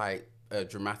know, it can be quite a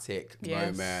dramatic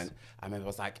Yes. moment. I remember I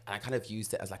was like, and I kind of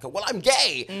used it as like, well, I'm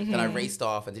gay. Then I raced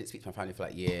off and didn't speak to my family for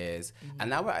like years. And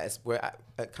now we're at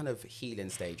a kind of healing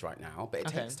stage right now, but it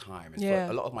Okay. takes time. And Yeah.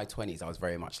 for a lot of my 20s, I was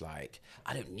very much like,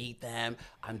 I don't need them.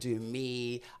 I'm doing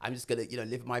me. I'm just gonna, you know,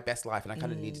 live my best life. And I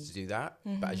kind of needed to do that.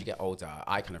 But as you get older,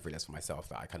 I kind of realized for myself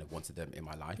that I kind of wanted them in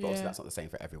my life. But also Yeah. that's not the same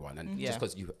for everyone. And Yeah. just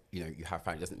because you know you have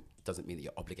family doesn't mean that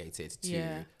you're obligated to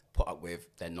Yeah. put up with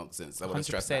their nonsense. I want to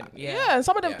stress that. 100%, yeah. Yeah, and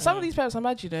some of them, Yeah. some of these parents, I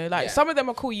imagine, you know, like Yeah. some of them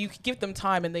are cool. You could give them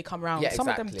time and they come around. Yeah, Some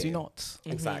of them exactly. do not.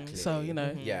 Exactly. So, you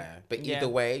know. Yeah. But Yeah. either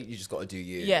way, you just got to do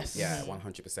you. Yes. Yeah,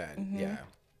 100%. Yeah.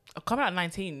 Coming out at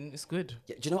 19 is good.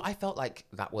 Yeah, do you know, I felt like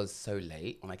that was so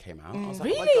late when I came out. I was like,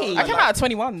 Really? oh my God. I came out at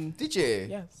 21. Did you?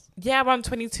 Yes. Yeah, around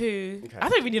 22. Okay. I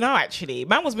don't really know actually.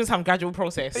 Mine was been some gradual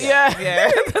process. Yeah.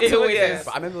 yeah. It always Yeah, is.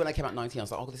 but I remember when I came out 19, I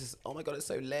was like, oh my God, it's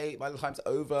so late. My time's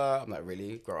over. I'm like,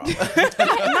 really? Grow up. 19.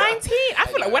 I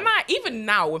feel like even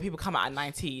now when people come out at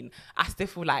 19, I still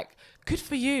feel like, good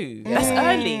for you. That's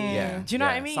early. Yeah. Do you know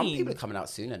what I mean? Some people are coming out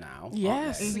sooner now. aren't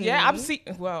Yes. they? Yeah, I'm seeing.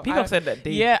 Well, People have said that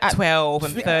they yeah, 12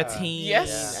 and 13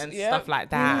 Yes. and Yeah. stuff like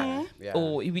that. Yeah.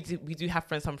 Or we do have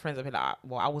some friends that be like,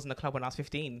 well, I was in the club when I was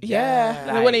 15. Yeah. And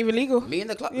it Like- wasn't even legal. Me in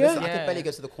the club. Yeah. Listen, I Yeah. could barely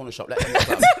go to the corner shop. Let them in the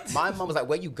club. My mum was like,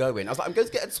 "Where you going?" I was like, "I'm going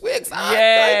to get a Twix."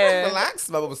 Yeah. Relax.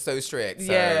 My mum was so strict.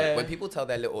 So Yeah. when people tell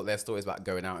their stories about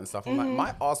going out and stuff, I'm like,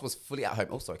 my ass was fully at home.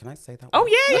 Oh, sorry, can I say that? Oh,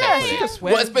 one? yeah, yeah. She can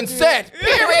swear. What's been said?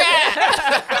 Period.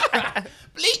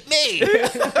 Bleep me.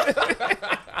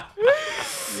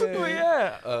 Oh,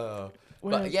 yeah.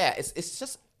 But yeah, it's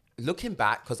just looking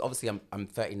back because obviously I'm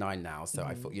 39 now, so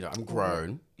I thought, you know, I'm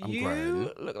grown. I'm You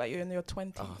grown. look like you're in your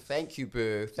 20s. Oh, thank you,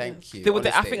 boo. Thank you. I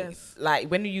honestly. think like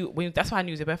when that's why I knew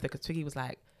it was your birthday, because Twiggy was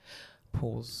like,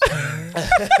 pause.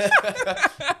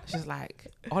 She's like,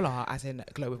 Ola, as in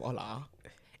glow with Ola,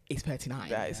 is 39.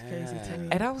 That is crazy to me.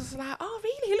 And I was like, oh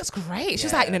really? He looks great.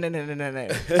 She's Yeah. like, no.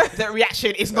 The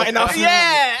reaction is not enough.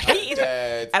 Yeah.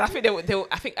 Yeah. And I think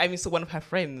I think I even saw one of her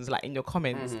friends like in your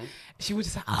comments. She was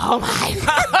just like, oh my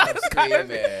god. I'm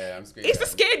screaming. It's the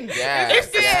skin. Yeah. It's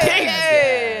the Yeah. skin.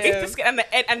 Yeah. It's the skin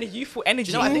and the youthful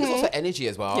energy. Do you know, I think it's also energy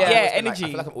as well. Yeah. I've always Yeah, been like- energy. I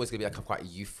feel like I'm always going to be like quite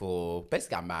youthful.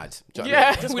 Basically, I'm mad. Do you know what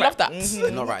I Yeah, mean? we love that.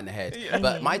 They're not right in the head.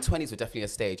 But my 20s were definitely a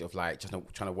stage of like just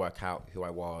trying to work out who I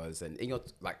was. And in your,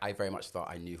 like, I very much thought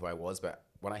I knew who I was. But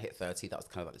when I hit 30, that was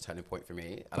kind of like the turning point for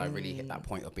me. And I really hit that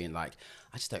point of being like,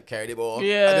 I just don't care anymore.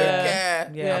 Yeah. I don't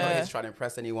care. Yeah. I'm not here to try to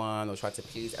impress anyone or try to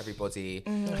please everybody.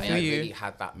 And I you. really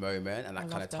had that moment. And that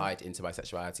kind of tied into my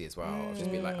sexuality as well. Of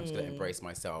just being like, I'm just going to embrace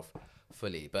myself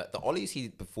fully. But the Ola you see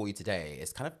before you today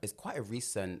is quite a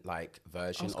recent like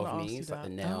version gonna of ask me. you It's like the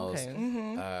that. nails Okay.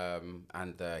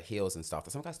 and the heels and stuff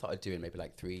that some guys started doing maybe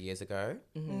like 3 years ago.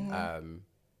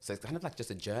 So it's kind of like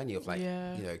just a journey of like,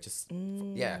 Yeah. you know, just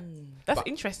yeah. That's But-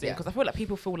 interesting yeah. because I feel like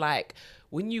people feel like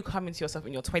when you come into yourself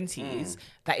in your 20s,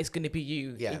 that is going to be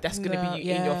you. Yeah. That's going to No, be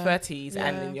you in your yeah. 30s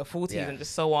and Yeah. in your 40s Yeah. and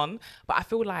just so on. But I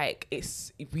feel like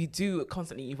we do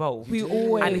constantly evolve. We And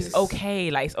always. it's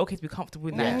okay. Like, it's okay to be comfortable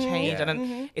with that Yeah. change. Yeah. And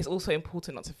then it's also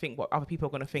important not to think what other people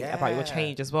are going to think about your Yeah.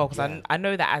 change as well. Because Yeah. I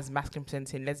know that as masculine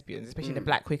presenting lesbians, especially in the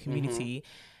black queer community,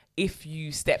 if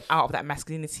you step out of that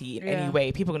masculinity in any Yeah. way,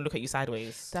 people are going to look at you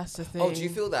sideways. That's the thing. Oh, do you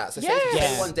feel that? So Yeah. say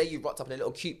Yeah. one day you rocked up in a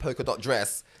little cute polka dot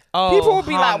dress People will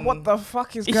be like, "What the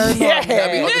fuck is going Yeah. on?"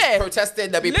 There'll be all Yeah. this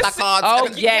protesting. There'll be Listen- placards. Oh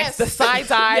everything. yes, the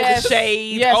side eye, Yes. the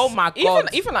shade. Yes. Oh my god.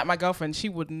 Even like my girlfriend, she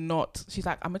would not. She's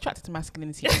like, I'm attracted to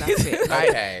masculinity, and that's it. Like,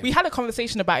 Okay. we had a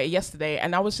conversation about it yesterday,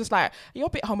 and I was just like, "You're a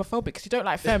bit homophobic because you don't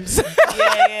like femmes."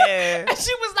 yeah. And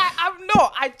she was like, "I'm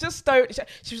not. I just don't."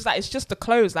 She was like, "It's just the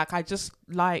clothes. Like, I just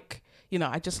like,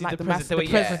 I just like the present- the way you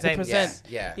present. present,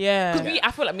 Yeah. Yeah. Because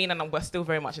I feel like me and we're still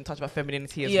very much in touch about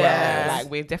femininity as Yes. well. Like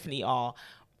we definitely are.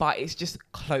 But it's just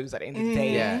clothes at the end of the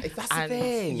day. Yeah. That's the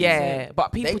thing. Yeah.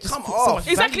 But people They just come put off. so much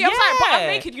Exactly. value- I was like, "But I'm Yeah.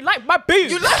 naked. You like my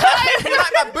boobs." You like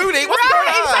my booty? What's going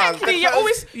on? Exactly. You're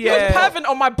always you're Yeah. perving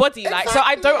on my body, like, so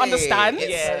I don't Exactly. understand.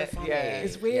 It's Yeah, so funny. yeah,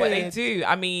 It's weird. But they do.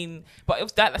 I mean, but it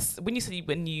was that's when you said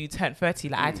when you turned 30.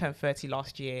 Like I turned 30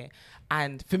 last year,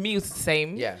 and for me it was the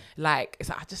same. Yeah. Like it's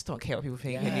like I just don't care what people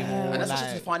think anymore. And that's such a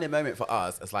like, defining moment for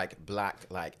us as like black,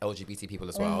 like LGBT people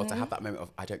as well, to have that moment of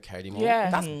I don't care anymore.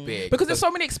 Yeah. That's big. Because there's so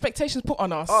many expectations put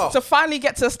on us Oh. to finally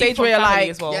get to a stage from where you're family like,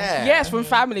 as well. Yeah. yes, from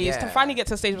families, to Yeah. finally get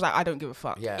to a stage where like, I don't give a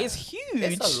fuck. Yeah. It's huge.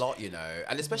 It's a lot,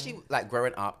 and especially like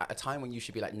growing up at a time when you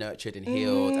should be like nurtured and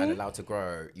healed and allowed to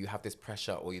grow, you have this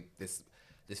pressure or this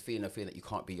feeling that you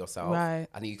can't be yourself, Right.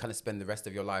 and then you kind of spend the rest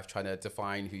of your life trying to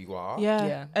define who you are. Yeah.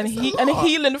 Yeah. And It's a and lot.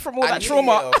 healing from all And that you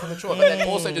trauma. heal from the trauma, but then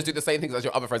also just do the same things as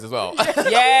your other friends as well. yes, Like,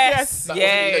 yes. also,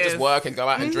 you don't just work and go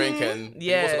out and drink, and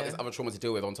you also Yeah. got this other trauma to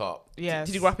deal with on top. Yes.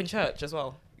 Did you grow up in church as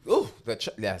well? Ooh,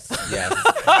 yes,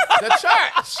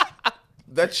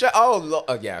 the church. Oh,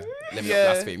 yeah. Let me not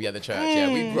blaspheme. Yeah, the church.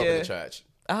 Yeah, we grew up in the church.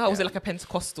 Was it like a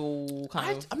Pentecostal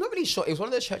kind of? I'm not really sure. It was one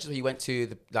of those churches where you went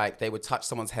to, like, they would touch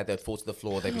someone's head, they'd fall to the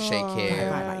floor, they'd be shaking.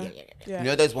 Yeah. You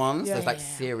know those ones? Yeah. There's like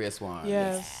serious ones.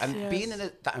 Yes, And yes. being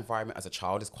in that environment as a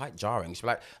child is quite jarring. She'd be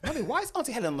like, Mommy, why is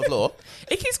Auntie Helen on the floor?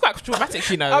 It is quite traumatic,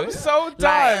 you know. I'm so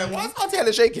done. Why is Auntie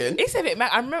Helen shaking? It's a bit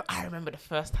mad. I remember the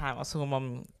first time I saw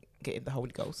Mum getting the Holy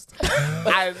Ghost,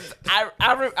 and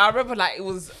I remember like it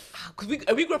was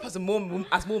because we grew up as Mormons.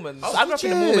 Oh, So I grew up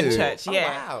in a did Mormon you? church, Oh,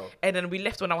 yeah. wow. And then we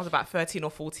left when I was about 13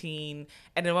 or 14,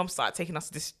 and then Mum started taking us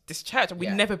to this church, and we'd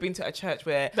Yeah. never been to a church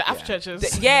where The Af churches.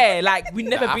 like we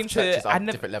never Af been churches to. are I a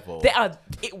never, different level.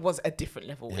 It was a different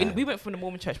level. Yeah. And we went from the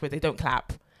Mormon church where they don't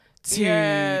clap to.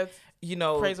 Yeah. You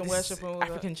know, Praise and this worship and all that.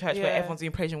 African church Yeah. where everyone's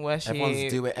doing praise and worship.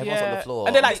 Everyone's doing it. Everyone's on the floor.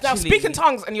 And they're like, now Literally. speak in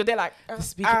tongues, and you're there like,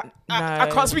 Speak- I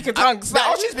no. can't speak in tongues.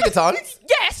 Oh, she's speaking tongues?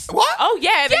 Yes. What? Oh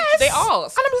yeah, Yes. they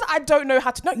asked. And I'm just like, I don't know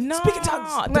how to. No, speak in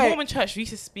tongues. The No. Mormon church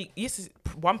used to speak.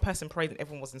 One person prayed and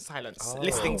everyone was in silence, Oh.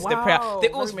 listening to Oh, the prayer. wow.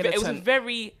 It was Very it was a militant.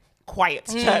 very quiet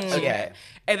church. Yeah. Okay.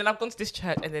 And then I've gone to this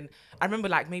church, and then I remember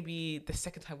like maybe the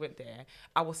second time I went there,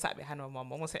 I was sat behind my mum.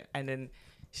 Mum was sitting, and then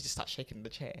she just started shaking in the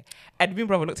chair, and me and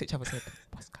brother looked at each other and said,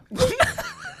 "What's going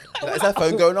on? Is that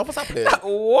phone going off? What's happening?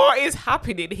 What is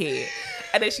happening here?"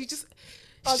 And then she just.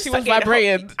 She started was getting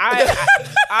vibrating.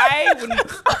 I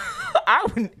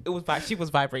wouldn't. It was she was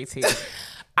vibrating.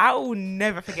 I will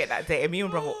never forget that day. And me and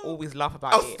brother always laugh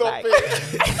about Oh, it. stop like,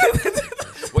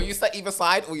 it. Were you set either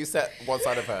side or you set one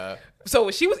side of her? So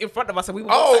she was in front of us, and we were.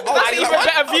 Oh, that's okay, an even like,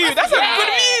 better what? view. Oh, That's yeah. a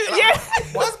good view.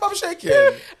 Yeah. Why is Mum shaking?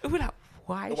 We were like,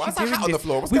 why is Why she is that doing hat on this? the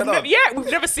floor? What's We've going on? never, yeah,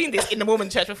 we've never seen this in the Mormon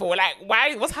church before. Like,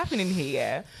 why? What's happening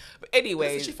here? But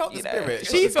anyway, She felt the you know, spirit.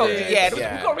 She felt the it. spirit. Yeah,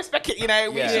 Yeah. we gotta respect it. You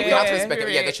know, Yeah, should we have to Yeah. respect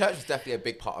it. Yeah, the church was definitely a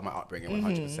big part of my upbringing,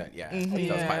 100%. Yeah, that was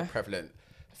Yeah. quite a prevalent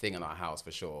thing in our house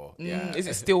for sure. Yeah. Is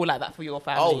it still like that for your Oh,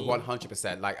 family?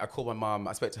 100%. Like, I called my mum.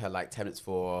 I spoke to her like 10 minutes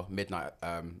before midnight,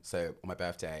 so on my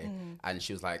birthday, and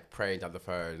she was like praying down the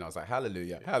phone, and I was like,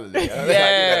 hallelujah, hallelujah.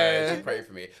 Yeah. She prayed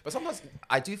for me. But sometimes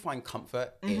I do find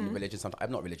comfort in religion. Sometimes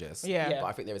I'm not religious, Yeah. Yeah. but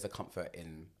I think there is a comfort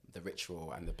in the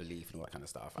ritual and the belief and all that kind of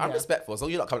stuff. I'm respectful, so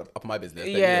you're not coming up on my business.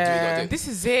 Then, Yeah. do what you gotta do. This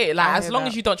is it. Like, I as hear long that.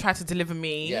 as you don't try to deliver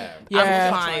me, Yeah. Yeah. I'm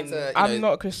not fine. trying to, I'm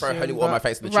not Christian, Throw holy water on my but-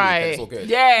 face in the truth, then it's all good.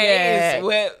 Yeah, Yeah. it is.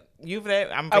 Well, you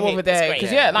there, I'm I'm here. over It's there great.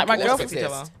 because Yeah. like my All girlfriend,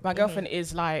 exist. my girlfriend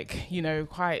is like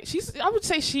quite. I would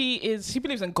say she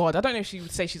believes in God. I don't know if she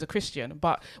would say she's a Christian,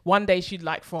 but one day she'd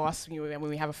like for us when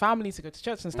we have a family to go to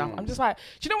church and stuff. I'm just like, do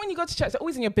you know when you go to church, they're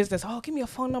always in your business. Oh, give me your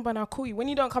phone number and I'll call you. When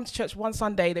you don't come to church one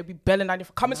Sunday, they'll be belling on you,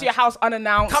 coming to your house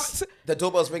unannounced. The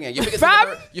doorbell's ringing. You think it's Fam.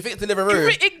 Deliveroo?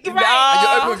 Right. And you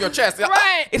open with your chest.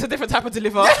 Right. It's a different type of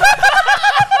deliver.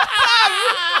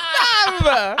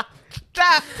 Fam.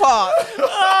 That part.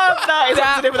 Oh no, it's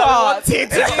That a deliver part. that I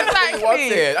wanted.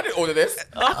 Exactly. I didn't order this.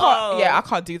 I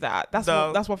can't do that. That's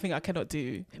No. that's one thing I cannot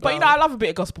do. But I love a bit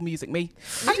of gospel music. Me.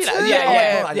 I do that. too.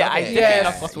 Yeah, Yeah. I I love it. definitely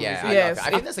love gospel Yeah, music. I love Yes. it. I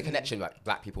think there's a connection like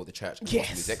black people with the church and gospel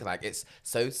Yes. music. Like it's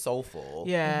so soulful.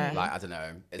 Yeah. Like I don't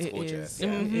know. It's It gorgeous. is.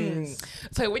 Yeah. It is.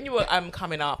 So when you were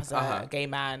coming up as a Uh-huh. gay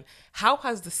man, how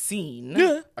has the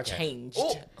scene changed?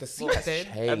 Oh, the scene has Then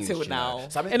changed until you know. now.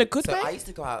 So, I mean, In a good way? I used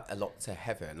to go out a lot to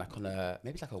Heaven, like on a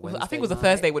maybe like a Wednesday. I think it was a night.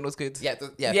 Thursday when it was good. Yeah,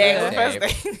 Yeah, it was Thursday.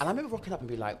 Thursday. And I remember rocking up and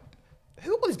being like,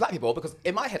 who are all these black people? Because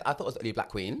in my head, I thought it was only Black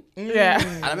Queen. Yeah.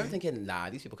 And I remember thinking, nah,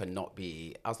 these people cannot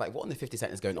be. I was like, what on the 50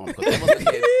 Cent is going on? Because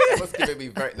everyone's giving me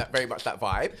very much that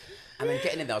vibe. And then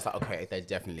getting in there, I was like, okay, they're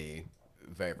definitely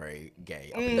very, very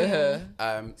gay. Up in there.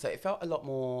 So it felt a lot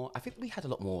more, I think we had a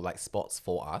lot more like spots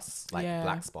for us, like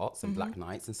black spots and black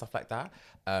nights and stuff like that.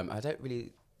 I don't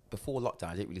really, before lockdown,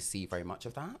 I didn't really see very much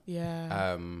of that.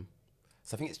 Yeah.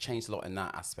 So I think it's changed a lot in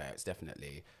that aspect,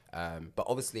 definitely. But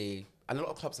obviously, and a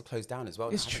lot of clubs have closed down as well.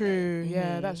 It's now, haven't true.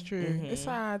 Yeah, that's true. It's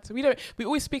sad. We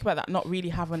always speak about that not really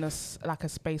having like a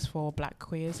space for black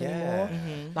queers anymore.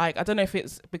 Like, I don't know if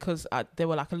it's because there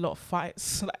were like a lot of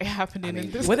fights like happening in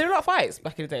this. Were there a lot of fights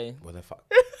back in the day? Well, the fuck.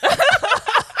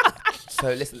 So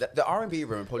listen, the R&B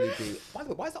room would probably be. By the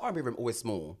way, why is the R&B room always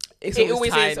small? It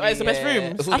always is. Oh, it's the best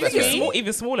room. It's I always think the it's best room.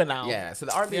 even smaller now. Yeah, so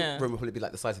the R&B Yeah. room would probably be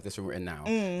like the size of this room we're in now.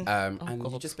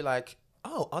 And you just be like,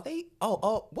 oh, are they?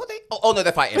 Oh, what they? Oh, no,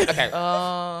 they're fighting. Okay.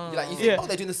 You're like, you think,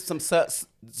 they're doing some Cirque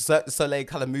du Soleil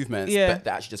kind of movements, but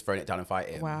they're actually just throwing it down and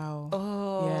fighting. Wow.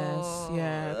 Oh. Yes.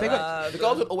 Yeah. They got. The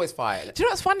girls would always fight. Do you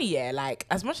know what's funny? Yeah, like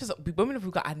as much as women have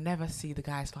got, I never see the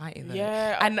guys fighting. Though.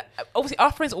 Yeah. and obviously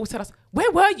our friends always tell us, "Where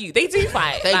were you?" They do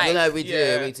fight. They, like, you know, we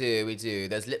yeah. do.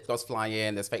 There's lip gloss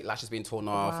flying. There's fake lashes being torn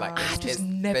off. Like, I've just it's-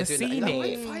 never they're doing that. seen You're like, what are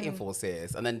it. you fighting for,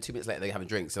 sis? And then 2 minutes later, they're having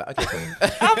drinks. You're like, okay, cool.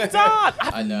 I'm done.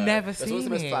 I I've know. never There's seen also the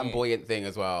most it. flamboyant thing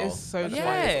as well. It's so That's true.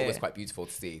 why it's Yeah. always quite beautiful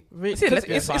to see. See, Because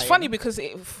lesbian it's fighting. funny because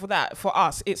for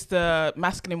us it's the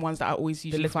masculine ones that are always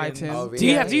usually lesbians. fighting. Oh, Do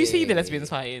you see the really? lesbians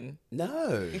fighting?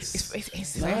 No. It's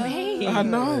No. funny. I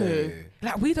know.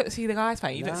 Like we don't see the guys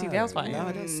fighting. You don't see the girls fighting. No,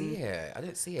 I don't see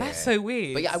it. That's so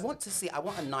weird. But yeah, I want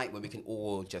a night where we can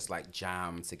all just like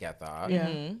jam together.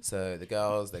 Yeah. So the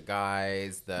girls, the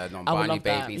guys, the I would non-binary love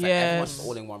that. babies, like Yes. everyone's just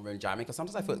all in one room jamming. Because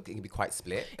sometimes I feel it can be quite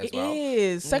split as It well.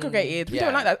 is segregated. We Yeah.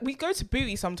 don't like that. We go to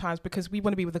Booty sometimes because we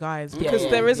want to be with the guys Yeah. because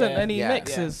there isn't Yeah. any Yeah.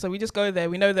 mixes. Yeah. So we just go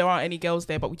there. We know there aren't any girls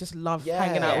there, but we just love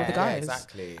hanging out with the Yeah, guys.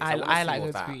 exactly. So I wanna like see more going of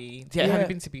to that. Beauty. Yeah, Yeah. have you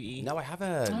been to Beauty? No, I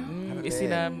haven't. Haven't It's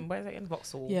been. in where is it in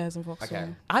Vauxhall? Yeah, it's in Vauxhall. Okay.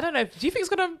 I don't know. Do you think it's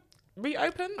gonna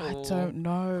reopen? I or- don't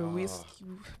know.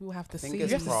 We'll have to see.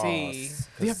 Fingers You have to crossed. see. 'Cause,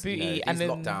 We have Booty these and then-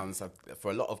 lockdowns have,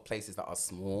 for a lot of places that are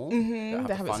small, They that have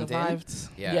the haven't funding. survived.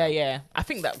 Yeah. I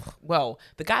think that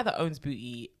the guy that owns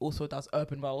Booty also does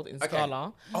Urban World in Okay.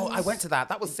 Scala. Oh, I went to that.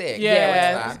 That was sick. Yeah, I went to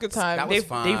it that. was a good time. That was They've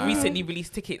fun. recently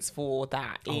released tickets for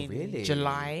that Oh, in really?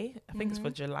 July. I think it's for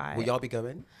July. Will y'all be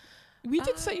going? We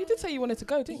did say you did say you wanted to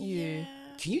go, didn't you?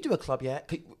 Can you do a club yet?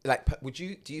 Do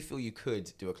you feel you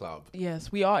could do a club?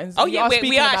 Yes, we are. Oh we yeah, are we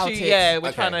speaking are about actually it. we're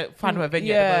Okay. trying to find a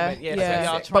venue at the moment. Yeah, so we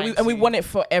are but trying we to- want it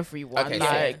for everyone. Okay,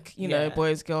 Like yeah. you know, Yeah.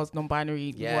 boys, girls,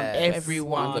 non-binary. We Yeah. want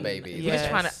everyone. All the babies. We're just Yes.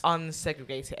 trying to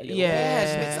unsegregate it a little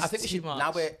Yeah. bit. I think we Too should. much.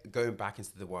 Now we're going back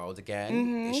into the world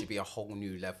again. It should be a whole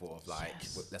new level of like,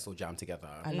 let's all jam together.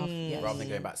 I love yes. Rather than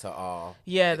going back to our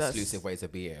that's- exclusive ways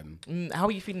of being. How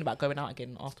are you feeling about going out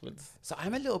again afterwards? So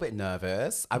I'm a little bit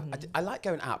nervous. I like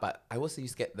going out, but I also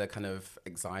used to get the kind of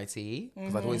anxiety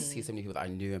because I'd always see so many people that I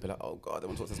knew and be like, oh God, I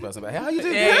want to talk to this person. But hey, how you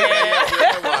doing?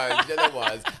 You know the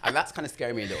ones. And that's kind of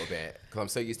scaring me a little bit because I'm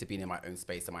so used to being in my own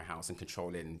space in my house and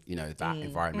controlling, that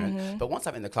environment. But once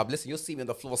I'm in the club, listen, you'll see me on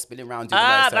the floor spinning around. Doing the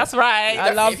most, so that's right.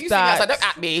 I love if you that. See me outside, don't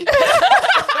at me.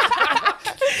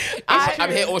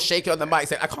 I'm here all shaking on the mic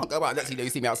saying, I can't go out unless you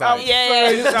see me outside.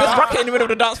 Just rock it in the middle of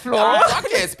the dance floor. I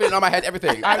can't spinning on my head,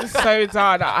 everything. I'm so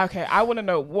done. Okay, I want to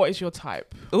know what is your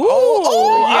type. Ooh,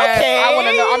 Yes, okay. I want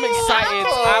to know. I'm excited.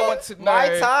 I want to know.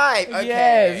 My type. Okay.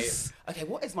 Yes. Okay,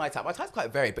 what is my type? My type's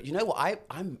quite varied, but you know what?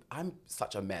 I'm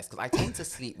such a mess because I tend to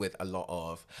sleep with a lot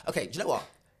of. Okay, do you know what?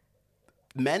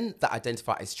 Men that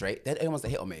identify as straight, they're the only ones that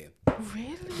hit on me.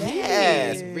 Really?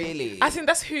 Yes, really. I think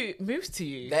that's who moves to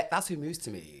you. That's who moves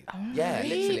to me. Yeah,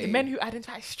 Really? literally. Men who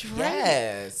identify as straight.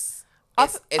 Yes. Are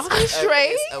they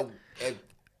straight? Do Do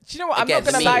you know what? I'm Again,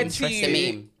 not gonna the lie meme. to The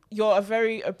you. meme. You're a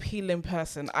very appealing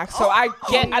person. I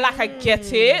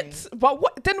get it. But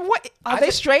what? Then what? Are they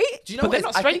just- straight? Do you know But what they're it is?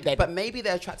 not I straight think- then. But maybe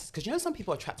they're attracted because you know some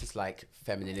people are attracted to like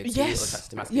femininity Yes. or attracted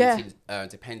to masculinity,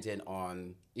 depending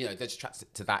on they're just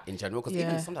attracted to that in general. Because Yeah.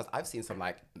 even sometimes I've seen some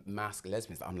like mask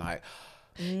lesbians that I'm like,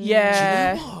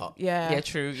 Yeah. do you know what? Yeah. Yeah,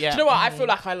 true. Yeah. Do you know what? I feel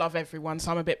like I love everyone,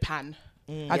 so I'm a bit pan.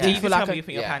 I Yeah. do You feel can like tell me you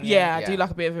think you're pan, yeah, I yeah. do like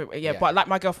a bit of Yeah. but like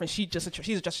my girlfriend, she's just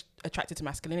attracted to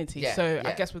masculinity. So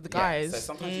I guess with the guys, So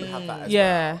sometimes you have that as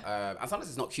Yeah. well. And sometimes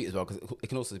it's not cute as well because it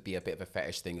can also be a bit of a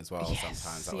fetish thing as well. Yes,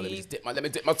 Sometimes, like, oh, let me see. just let me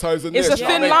dip my toes in It's this. a you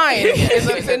know thin what I mean? line. It's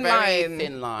a It's thin very line.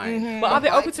 thin line. But are they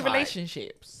my open to type-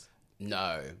 relationships?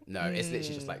 No, it's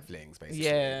literally just like flings, basically.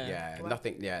 Yeah.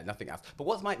 Nothing else. But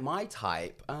what's my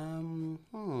type?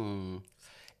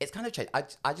 It's kind of changed.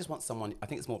 I just want someone. I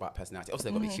think it's more about personality. Also,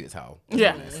 they've got to be cute as hell. To be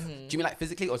honest. Do you mean like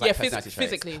physically or is like personality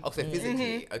traits? physically. Oh, so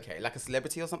physically. Okay, like a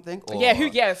celebrity or something. Or, Yeah,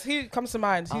 who comes to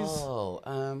mind? Who's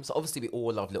so obviously we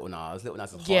all love Lil Nas. Lil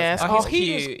Nas is hot. yes. as Oh, hell.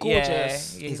 he is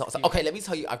gorgeous. Yeah, He's hot. Okay, let me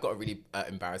tell you, I've got a really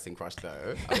embarrassing crush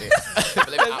though. I mean,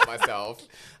 let me out myself.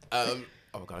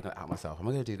 Oh my god, I'm gonna out myself. Am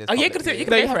I gonna do this? Oh, you're publicly?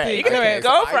 gonna do it. You can go for it. You can do it. so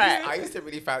Go for I it. used to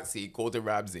really fancy Gordon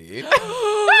Ramsay.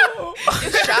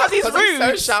 It's He's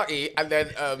rude. so shouty, and then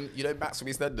Max from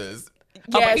EastEnders.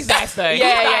 but he's nice though. Yeah, He's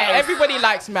yeah. nice. Everybody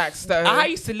likes Max though. I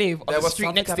used to live on There the was street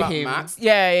something next to about him. Max.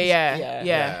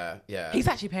 Yeah. Yeah. He's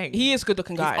actually paying. He is good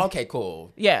looking guy. Okay,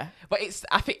 cool. Yeah. But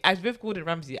I think as with Gordon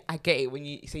Ramsay, I get it when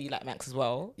you say you like Max as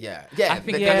well. Yeah. I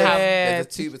think they you kind of have- there's a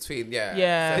two between. Yeah.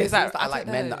 Yeah. So There's it's that- that I I like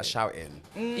don't men know. that are shouting.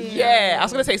 Yeah, I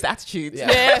was gonna say it's the attitude. Yeah.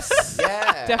 Yes.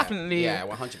 Yeah. Definitely. Yeah.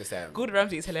 100%. Gordon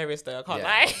Ramsay is hilarious though. I can't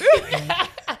Yeah. lie.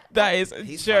 That is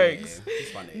He's jokes. Funny.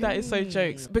 He's funny. That is so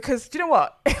jokes. Because do you know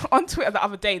what? On Twitter the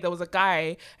other day, there was a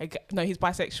guy, no, he's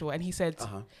bisexual, and he said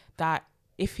that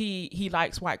if he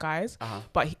likes white guys,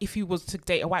 but if he was to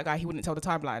date a white guy, he wouldn't tell the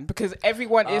timeline because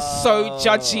everyone is so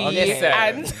judgy. listen.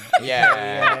 And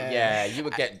Yeah. You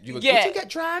would get would you get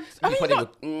dragged? I mean, probably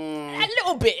not- would, a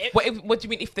little bit. What do you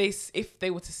mean if they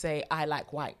were to say I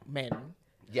like white men?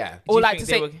 yeah. Do Or you like think to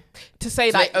say, they were- to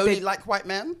say So like they only they- like white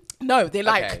men? no, they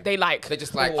like Okay. they like They're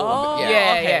just like, Oh, yeah,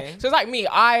 okay. yeah. So it's like me.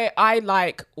 I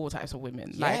like all types of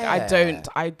women. Like I Yeah.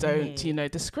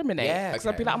 don't discriminate. Yeah, Because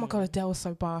I'd be okay. like, oh my god, Adele's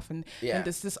so buff, and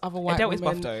there's this other white Adele is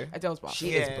woman. buff though. Adele's buff. She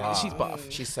is buff. She's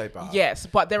buff. She's so buff. Yes,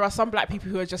 but there are some black people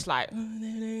who are just like, oh, no,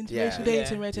 interracial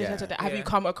dating, Yeah. Have you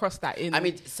come across that in? I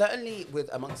mean, certainly with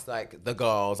amongst like the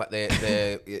girls, like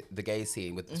the gay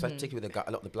scene, with particularly with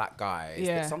a lot of the black guys.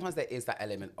 Yeah. Sometimes there is that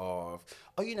element of,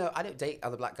 I don't date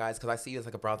other black guys because I see you as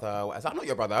like a brother. I'm not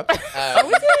your brother. Is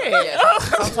it? Yeah,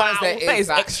 sometimes there That is is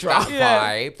that extra.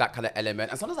 vibe, that kind of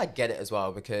element, and sometimes I get it as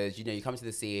well because you come to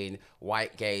the scene,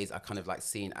 white gays are kind of like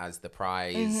seen as the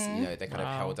prize. They're kind of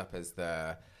held up as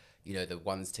the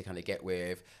ones to kind of get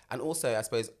with, and also I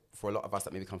suppose for a lot of us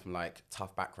that maybe come from like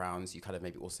tough backgrounds, you kind of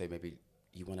maybe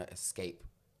you want to escape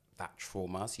that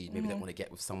trauma, so you maybe don't want to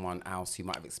get with someone else who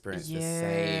might have experienced the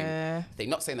same thing.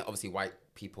 Not saying that obviously white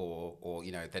people or they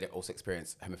don't also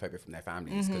experience homophobia from their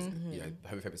families, because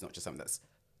homophobia is not just something that's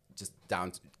just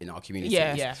down in our community.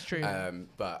 yeah, Yeah. it's true.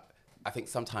 But I think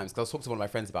sometimes, because I was talking to one of my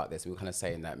friends about this, we were kind of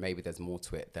saying that maybe there's more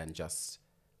to it than just,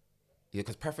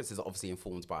 because preferences are obviously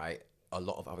informed by a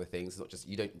lot of other things. It's not just,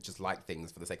 you don't just like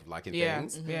things for the sake of liking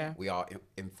things. Yeah. We are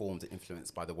informed and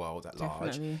influenced by the world at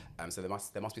Definitely. large. So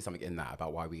there must be something in that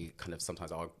about why we kind of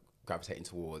sometimes are gravitating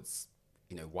towards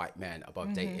white men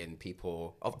above dating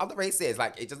people of other races.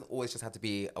 Like, it doesn't always just have to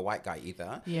be a white guy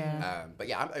either. Yeah. But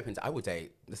yeah, I'm open to, I will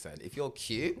date. Listen, if you're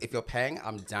cute, if you're paying,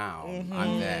 I'm down.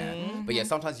 I'm there. But yeah,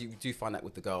 sometimes you do find that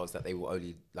with the girls that they will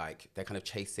only they're kind of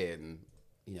chasing,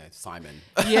 Simon.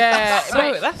 Yeah, So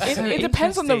but that's so it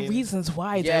depends on the interesting. reasons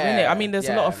why, though, Yeah, innit? I mean, there's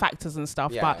a lot of yeah. factors and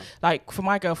stuff, Yeah. but like for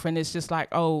my girlfriend, it's just like,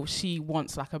 oh, she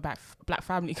wants like a black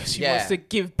family because she Yeah. wants to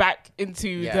give back into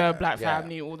Yeah, the black yeah.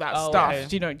 family, all that Oh, stuff. okay.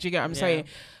 Do you get what I'm Yeah. saying?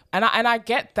 And I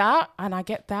get that,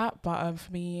 but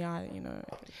for me,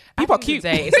 people are cute.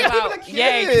 It's about People are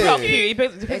yeah, cute. people are cute.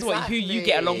 It depends on who you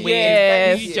get along with,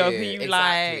 Yes. who you joke, who you Exactly.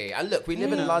 like. And look, we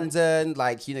live in London.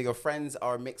 Like, your friends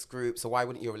are a mixed group, so why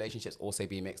wouldn't your relationships also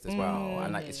be mixed as well?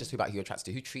 And like, it's just about who you're attracted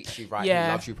to, who treats you right, Yeah.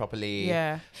 who loves you properly.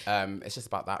 Yeah. It's just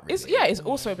about that. Really. It's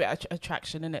also a bit of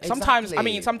attraction, isn't it? Sometimes,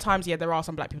 there are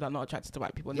some black people that are not attracted to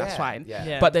white people, and that's Yeah, fine. yeah.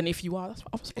 Yeah. But then if you are, that's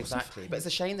what I'm supposed Exactly. But it's a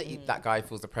shame that that guy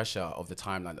feels the pressure of the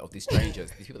timeline of these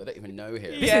strangers, these people that don't even know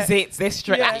him. This is it.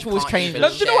 They're Yeah. actual Can't strangers. even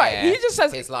Look, do you know what? share He just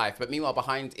says- his life, but meanwhile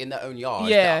behind in their own yard,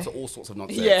 Yeah. they're up to all sorts of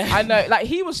nonsense. Yeah. I know. Like,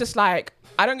 he was just like,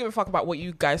 I don't give a fuck about what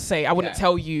you guys say. I wouldn't Yeah.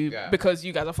 tell you Yeah. because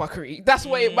you guys are fuckery. That's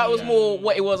what that was more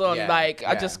what it was on. Yeah. Like,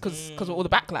 I Yeah. just because of all the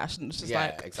backlash, and it's just Yeah,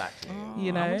 like, exactly. you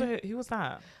I know. wonder who was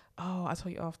that? Oh, I'll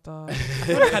tell you after.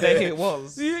 I don't know who it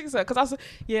was. Do you think so? Because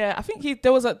I think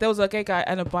there was a gay guy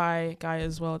and a bi guy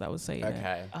as well that was saying it.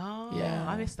 Okay. Oh, Yeah.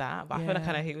 I missed that. But I feel like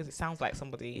I know who it was. It sounds like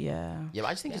somebody. Yeah. Yeah, but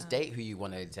I just think just date who you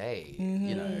want to date,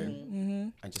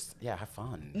 and just have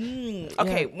fun.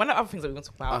 Okay, one of the other things that we want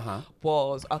to talk about Uh-huh.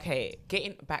 was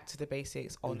getting back to the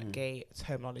basics on gay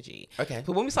terminology. Okay.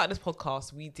 But when we started this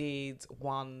podcast, we did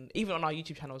one, even on our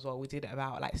YouTube channel as well, we did it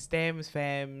about like stems,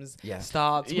 femmes, Yeah.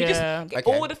 stars. We Yeah. just Okay.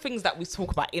 all the things that we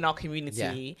talk about in our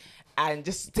community and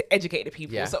just to educate the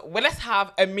people. Yeah. So let's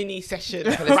have a mini session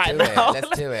Let's right do it. now. Let's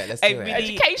do it. Let's A do it.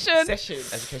 mini Education session.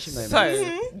 Education moment.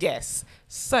 So yes.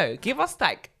 So give us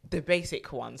like the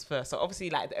basic ones first. So obviously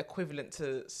like the equivalent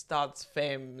to studs,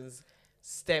 femmes,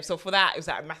 STEM. So for that, it was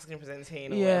like masculine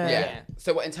presenting. Or Yeah. whatever. Yeah.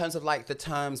 So what in terms of like the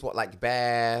terms, what like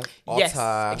bear, otter, Yes,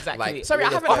 exactly. like Sorry, I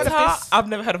all of haven't heard of those? this. I've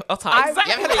never heard of otter. I-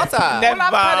 Exactly. You haven't heard of otter? Never.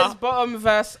 All I've heard is bottom,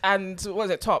 verse, and what was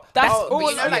it, top? That's Oh, all. but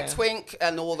you know, like yeah. Twink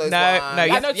and all those No, ones. no, I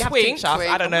you know have to Twink. teach us.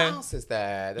 Twink, I don't and what know. else is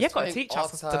there? You've got to Twink, teach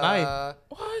us to otter. know.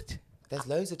 What? There's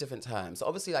loads of different terms. So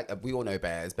obviously, like we all know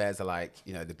bears. Bears are like,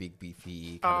 you know, the big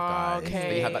beefy kind of guys. Okay.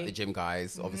 Then you have like the gym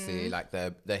guys. Obviously, like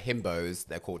the himbos.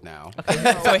 They're called now. So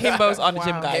himbos are the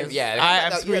gym Wow. guys. Yeah, I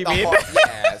am the screaming. hot,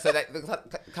 yeah. So they're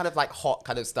kind of like hot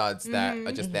kind of studs that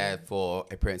are just there for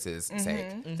appearances'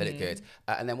 sake. They look good.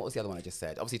 And then what was the other one I just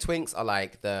said? Obviously, twinks are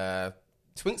like the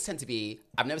twinks tend to be.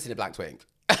 I've never seen a black twink.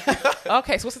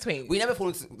 Okay, so what's the twink? We never fall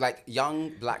into like young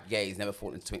black gays never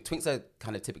fall into twinks. Twinks are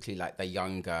kind of typically like the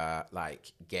younger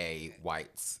like gay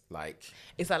whites like.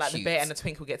 It's like the cute. bear and the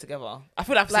twink will get together. I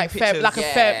feel like I've Like seen fem, pictures. like a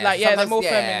fem, like they're sometimes, more yeah,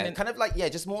 feminine. kind of like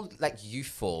just more like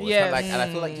youthful. It's Yeah. kind of like, and I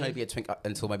feel like you can only be a twink up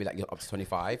until maybe like you're up to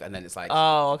 25, and then it's like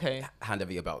Oh, okay. hand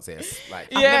over your belt, sis. Like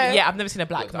Yeah. I've never seen a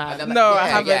black And then, man. like, No, I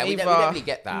haven't we either. don't really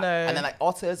get that. No. And then like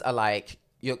otters are like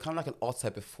you're kind of like an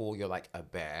otter before you're like a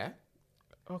bear.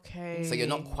 Okay. So you're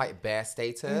not quite bear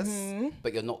status, Mm-hmm.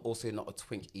 but you're not a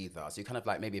twink either. So you're kind of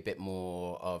like maybe a bit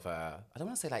more of a, I don't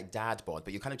want to say like dad bod,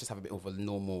 but you kind of just have a bit of a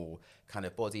normal kind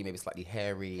of body, maybe slightly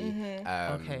hairy.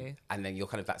 Mm-hmm. Okay. And then you're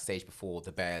kind of that stage before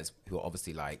the bears who are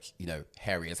obviously like, you know,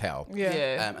 hairy as hell. Yeah.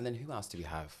 Yeah. And then who else do we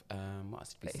have? What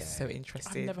else did we It's say? so I've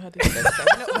interesting. never heard this.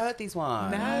 I've not heard these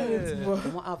ones. No.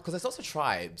 And what else? Because there's lots of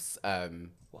tribes.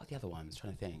 What are the other ones? I'm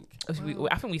trying to think.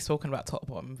 I think we've spoken about top,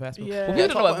 bottom, verse. Yeah. Well, Yeah, people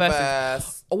don't know what top verse bottom is.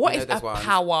 verse. What You is know a those ones.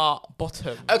 power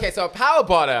bottom? Okay, so a power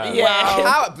bottom. Yeah.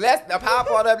 A power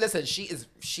bottom. Listen, she is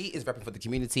repping for the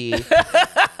community.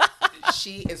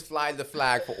 She is flying the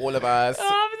flag for all of us.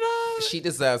 Oh, no. She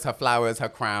deserves her flowers, her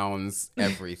crowns,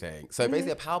 everything. So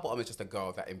basically, a power bottom is just a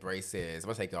girl that embraces.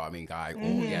 When I say girl, I mean guy,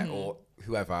 or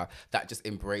whoever that just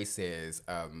embraces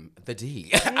the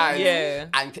D,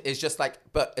 and it's just like,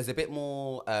 but is a bit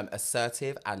more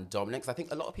assertive and dominant. Because I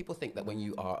think a lot of people think that when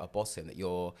you are a bottom, that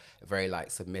you're very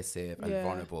like submissive and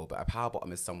vulnerable. But a power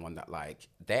bottom is someone that like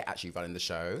they're actually running the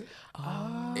show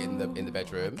in the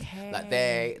bedroom. okay. Like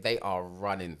they are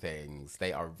running things.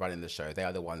 They are running the show. They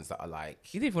are the ones that are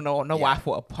like. You didn't even know what I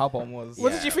thought a power bottom was.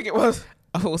 What did you think it was?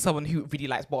 I thought it was someone who really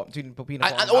likes bottom, doing being a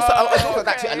bottom. And also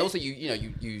that too. okay. And also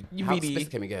you how really- specific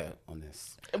can we get on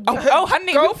this?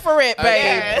 honey, Go for it, babe.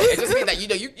 Okay. It just means that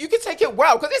you can take it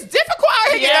well because it's difficult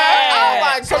out here. Yeah. Oh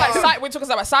my So like, god. we're talking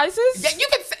about sizes. Yeah, you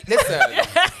can say,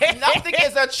 listen. Nothing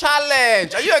is a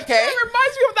challenge. Are you okay? It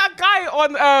reminds me of that guy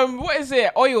on what is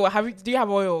it? Oil. Do you have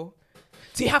oil?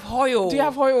 Do you have Hoyle? Do you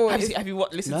have Hoyle? Have you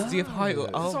listened to Do you have Hoyle? No.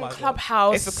 Oh It's on my God.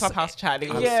 Clubhouse. It's a Clubhouse chat.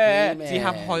 I'm Yeah. screaming. Do you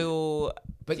have Hoyle?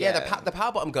 But yeah, the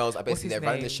power bottom girls are basically his they're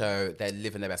running the name? show, they're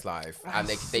living their best life, and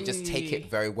they just take see. it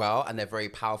very well, and they're very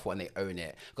powerful, and they own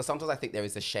it. Because sometimes I think there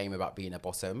is a shame about being a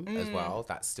bottom as well.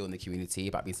 That's still in the community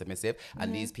about being submissive,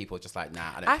 and these people are just like, nah,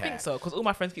 I don't I care. think so because all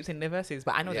my friends keep saying their verses,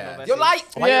 but I know they're not Yeah. verses. You're lying.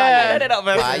 Why Yeah. you lying? They're not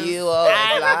verses. Why you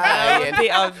always lying? They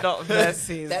are not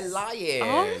verses. They're lying.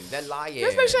 Oh. They're lying.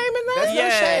 There's no shame in that? There's Yeah.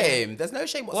 no shame. There's no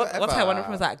shame whatsoever. What's her one of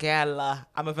them was like, girl,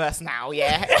 I'm a verse now,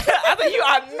 yeah. I think you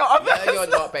are not a verse. No, you're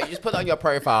not, babe. You just put it on your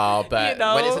profile, but You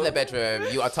know? when it's in the bedroom,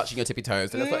 you are touching your tippy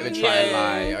toes. So let's not even try and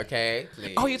lie, okay?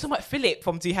 Please. Oh, you're talking about Philip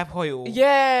from Do You Have Hoyle?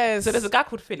 Yes. So there's a guy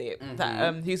called Philip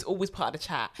that who's always part of the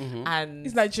chat, and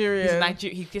He's Nigerian.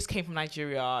 He just came from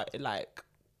Nigeria like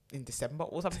in December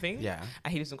or something. Yeah.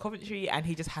 And he lives in Coventry, and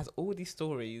he just has all these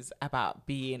stories about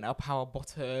being a power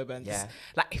bottom and just,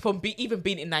 like from even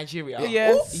being in Nigeria.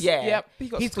 Yes. Yeah. Yep. He's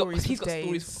got He's stories got for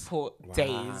days. stories for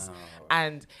days, Wow.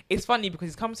 and it's funny because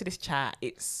he's come to this chat.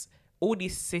 It's all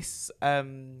these cis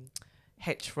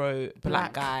hetero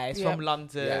black guys Yep. from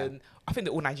London. I think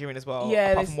they're all Nigerian as well,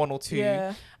 Yeah, apart there's- from one or two.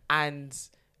 Yeah. And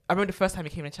I remember the first time he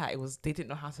came in chat, they didn't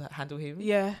know how to handle him.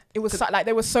 Yeah. It was like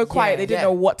they were so quiet. They didn't Yeah.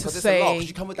 know what to 'Cause it's a lot, say. 'cause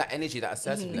you come with that energy, that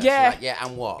assertiveness. Yeah. You're like, yeah,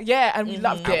 and what? Yeah, and we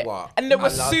loved And it. what? And they I were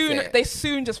loved it. they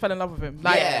soon just fell in love with him.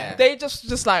 Like Yeah. they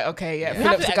just like, okay, yeah, You have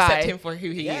Philip's to a guy. accept him for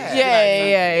who he Yeah. is. Yeah, Like,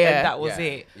 yeah. And that was Yeah,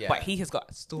 it. yeah. But he has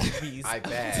got stories. I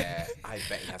bet. I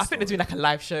bet. He has I think they're doing like a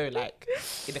live show like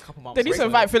in a couple months. They need to Bring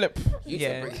invite Philip. You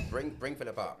Yeah. bring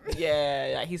Philip up.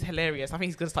 Yeah, he's hilarious. I think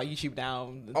he's gonna start YouTube now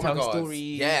and Oh tell my his god.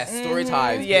 stories. Yeah, story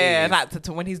time. Yeah, please. that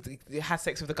to when he's had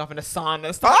sex with the governor's son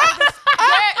and stuff.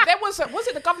 There was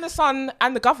it the governor's son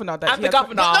and the governor that And he the had-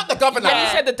 governor. Not the governor. Yeah,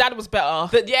 he said the dad was better.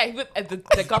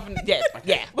 The governor. Yeah.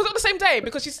 Was it on the same day?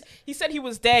 Because he said he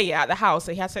was there at the house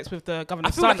and he had sex with the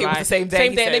governor's I feel son. like it was right? the same day,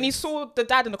 Same he day, and then said. he saw the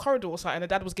dad in the corridor or something, and the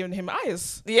dad was giving him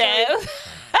eyes. Yeah.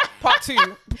 Part 2.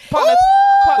 Part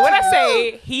when I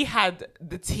say he had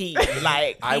the tea,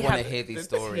 like I he want to had hear these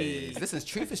the stories. tea. Listen,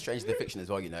 truth is stranger than fiction as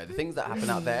well. You know the things that happen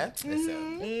out there.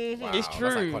 Listen, wow, It's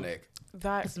true. That's iconic.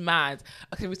 That It's mad.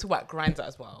 Okay, we talk about Grindr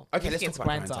as well. Okay, Let's let's get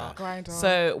talk into about Grindr.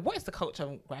 So, what is the culture of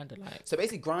Grindr like? So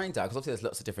basically, Grindr, because obviously there's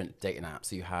lots of different dating apps.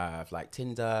 So you have like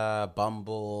Tinder,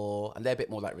 Bumble, and they're a bit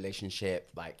more like relationship,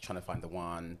 like trying to find the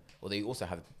one. Although you also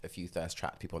have a few thirst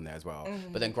trap people on there as well.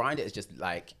 But then Grindr is just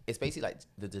like, it's basically like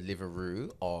the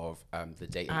Deliveroo of the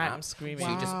dating I'm app. screaming.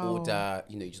 So you just Wow. order,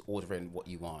 you just order in what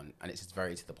you want, and it's just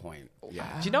very to the point. Yeah.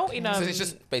 Do you know in So it's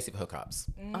just basic hookups.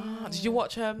 did you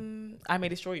watch I May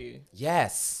Destroy You?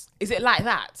 Yes. Is it like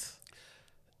that?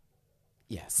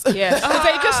 Yes. yeah. Because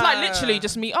they just like literally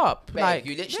just meet up. Babe, like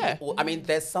you literally, yeah. I mean,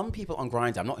 there's some people on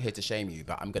Grindr. I'm not here to shame you,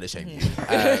 but I'm gonna shame you.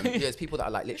 There's people that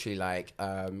are like literally like,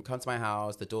 come to my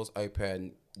house, the door's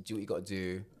open, do what you gotta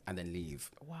do, and then leave.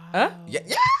 Wow. Huh? Yeah,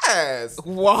 yes.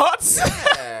 What?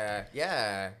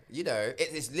 Yeah. You know,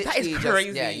 it's That literally is just,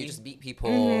 crazy. yeah, you just meet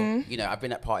people. You know, I've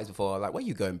been at parties before. Like, where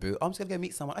you going, boo? Oh, I'm just gonna go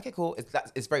meet someone. Okay, cool.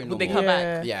 It's very normal. Would they come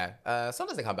back? Yeah.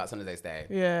 Sometimes they come back. Sometimes they stay.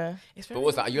 Yeah. It's But very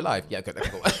what's that? Are you alive? Yeah, good.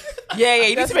 Cool. yeah, you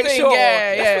need That's to make the thing, sure.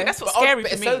 yeah. That's what's But scary but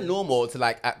to it's me. so normal to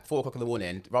like at 4 o'clock in the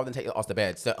morning, rather than take your ass to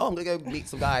bed. So, I'm gonna go meet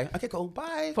some guy. Okay, cool.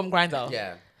 Bye. From Grindr.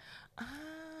 Yeah.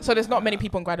 So there's not many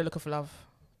people on Grindr looking for love.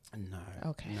 No.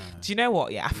 Okay. No. Do you know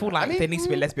what? Yeah, I feel like I mean, there needs to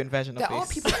be a lesbian version of There are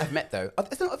this. people that I've met though.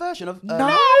 Is there not a version of?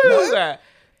 no.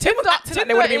 Tinder,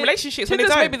 they wanna be in relationships when they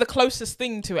Tinder's don't. maybe the closest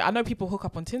thing to it. I know people hook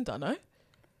up on Tinder, no?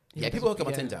 Yeah, people hook up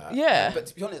on Yeah. Tinder. Yeah. But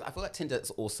to be honest, I feel like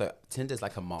Tinder's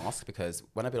like a mask, because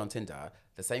when I've been on Tinder,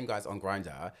 the same guys on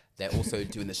Grindr, they're also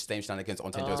doing the same shenanigans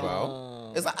on Tinder as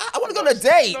well. It's like, I want to go on a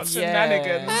date. Not Yeah.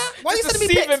 shenanigans. Why are you Just sending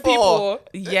me pics deceiving for?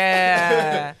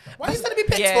 Yeah. Why are you sending me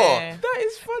pics Yeah. for? That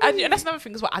is funny. And that's another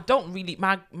thing as well. I don't really,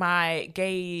 my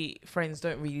gay friends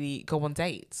don't really go on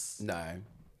dates. No.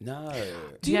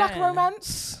 Do you like Yeah.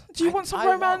 romance? Do you want some I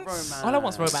want romance? All I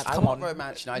want's romance, I come want on.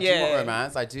 romance. You know, I do Yeah. want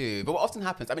romance. I do. But what often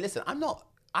happens, I mean, listen, I'm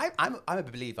a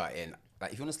believer in,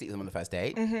 like, if you want to sleep with them on the first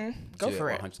date, Go do for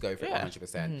it. 100, go for it, Yeah.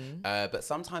 100%. But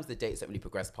sometimes the dates don't really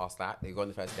progress past that. They go on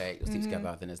the first date, you'll sleep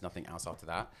together, then there's nothing else after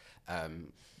that.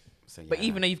 So yeah. But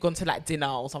even though you've gone to like dinner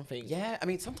or something. Yeah, I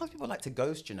mean, sometimes people like to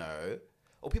ghost, you know,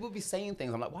 or people be saying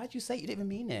things. I'm like, why did you say it? You didn't even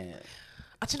mean it.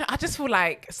 I don't know. I just feel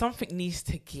like something needs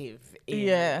to give in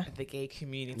Yeah. the gay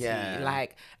community. Yeah.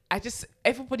 Like,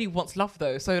 everybody wants love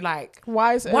though. So like,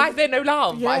 Why is why is there no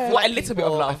love? Yeah. I I feel feel like a little bit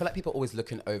of I love. feel like people are always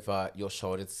looking over your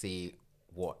shoulder to see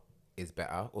what is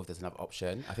better, or if there's another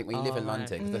option. I think when you live in right.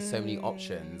 London, because there's so many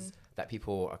options, that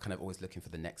people are kind of always looking for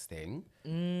the next thing. I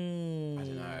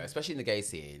don't know, especially in the gay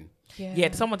scene. Yeah,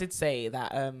 someone did say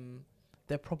that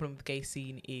the problem with the gay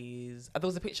scene is there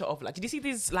was a picture of like, did you see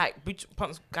these like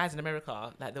guys in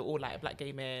America, like they're all like black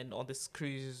gay men on this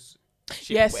cruise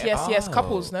ship, Yes, whatever. yes, Oh.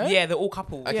 couples, no? Yeah, they're all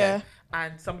couples. Okay. Yeah.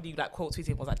 And somebody like quote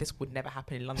tweeted was like, this would never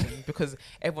happen in London because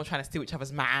everyone's trying to steal each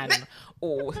other's man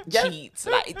or Yeah. cheat.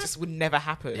 Like it just would never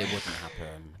happen. It wouldn't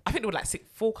happen. I think there were like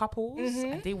 4 couples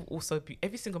and they were also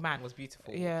every single man was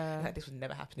beautiful. Yeah. Like this would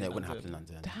never happen No, in it wouldn't London. happen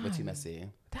in London. We're too messy.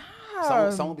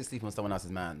 Damn. Someone will be sleeping with someone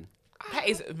else's man. That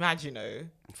is mad, you know.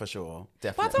 For sure. But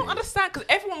I Definitely. don't understand because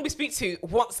everyone we speak to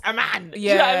wants a man.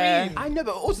 Yeah. You know what I Yeah. mean? I know,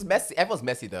 but also messy. Everyone's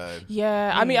messy though.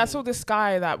 Yeah, I mean, I saw this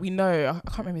guy that we know. I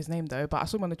can't remember his name though, but I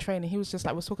saw him on the train, and he was just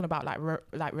like, was talking about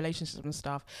like relationships and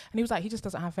stuff, and he was like, he just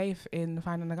doesn't have faith in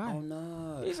finding a guy. Oh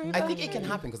no! He's I think it can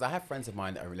happen because I have friends of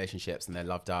mine that are in relationships and they're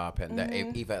loved up and they're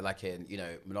either like in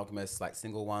monogamous like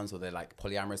single ones or they're like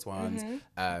polyamorous ones.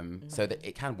 So that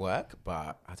it can work,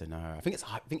 but I don't know. I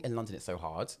think in London it's so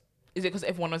hard. Is it because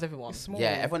everyone knows everyone? It's small.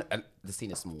 Yeah, everyone. The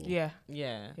scene is small. Yeah,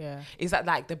 Yeah. yeah. Is that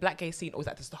like the black gay scene or is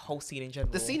that just the whole scene in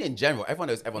general? The scene in general, everyone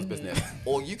knows everyone's business.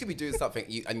 Or you could be doing something,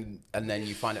 and then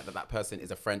you find out that person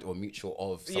is a friend or mutual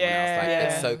of someone else. Like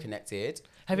Yeah. it's so connected.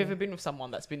 Have you ever been with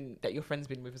someone that your friend's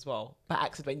been with as well? By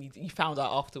accident, you found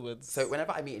out afterwards. So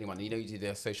whenever I meet anyone, you do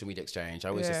the social media exchange. I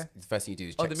always Yeah. just the first thing you do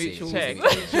is Oh, check the mutual scenes.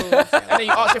 check. And then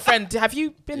you ask your friend, have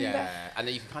you been Yeah, there? and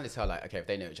then you can kind of tell like, okay, if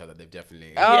they know each other, they've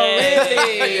definitely. Oh,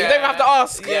 really? You don't even have to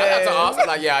ask. Yeah, I have to ask. I'm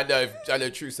like, yeah, I know,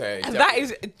 true say. and that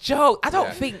is a joke. I don't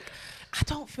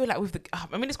Yeah. feel like with the.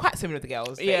 I mean, it's quite similar with the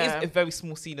girls. Yeah. It is a very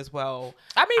small scene as well.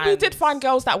 I mean, we And- did find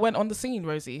girls that went on the scene,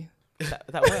 Rosie.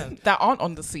 that weren't. That aren't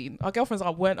on the scene. Our girlfriends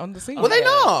weren't on the scene. Were they Yeah.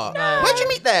 not? No. Where'd you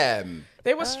meet them?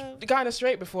 They were kind of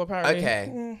straight before, apparently. Okay.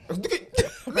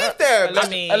 Meet them. I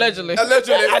mean, Allegedly.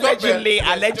 Allegedly. Allegedly, Just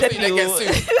so you don't get allegedly.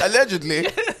 sued. Allegedly.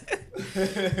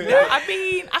 No, I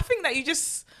mean, I think that you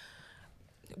just.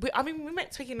 We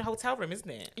met Twiggy in the hotel room, isn't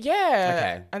it? Yeah.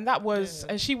 Okay. And that was,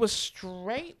 and she was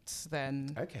straight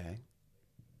then. Okay.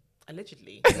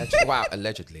 Allegedly. Wow,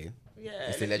 allegedly. Yeah.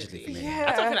 It's allegedly for me.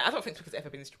 Yeah. I don't think Twicker's ever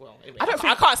been well. Anyway, I don't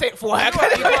think- I can't say it for her. You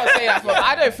can't say that, but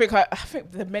I don't think. I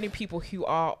think there are many people who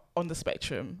are on the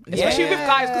spectrum, especially with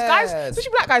guys, because guys,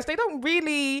 especially black guys, they don't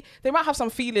really. They might have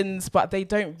some feelings, but they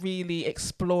don't really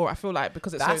explore. I feel like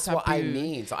because it's That's so taboo. what I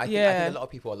mean. So I think a lot of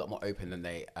people are a lot more open than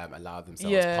they allow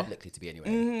themselves publicly to be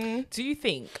anyway. Do you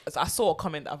think? I saw a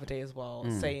comment the other day as well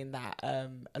saying that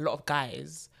a lot of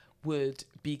guys would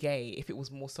be gay if it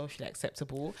was more socially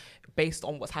acceptable based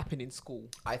on what's happened in school.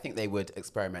 I think they would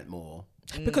experiment more.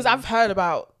 Because I've heard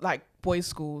about like boys'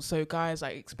 schools, so guys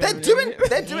like They're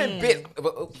experimenting. doing bit.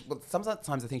 Well,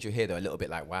 sometimes the things you hear though are a little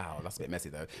bit like, wow, that's a bit messy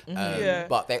though.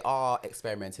 But they are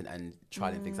experimenting and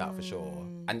trying things out for sure.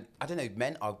 And I don't know,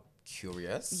 men are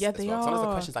curious. Yeah, they Some of the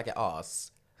are. questions I get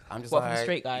asked, I'm just What, from like,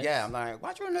 straight guys? yeah, I'm like,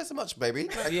 why do you want to know so much, baby?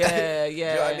 Like, Yeah, Do you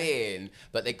know what I mean?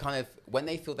 But they kind of, when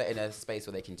they feel they're in a space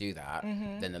where they can do that,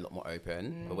 then they're a lot more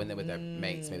open. But when they're with their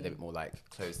mates, maybe they're a bit more like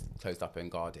closed up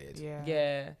and guarded.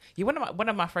 Yeah. One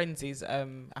of my friends is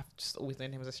I've just always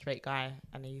known him as a straight guy,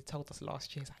 and he told us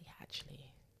last year, he's like, yeah, actually,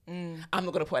 I'm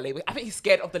not gonna put a label. I think he's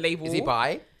scared of the label. Is he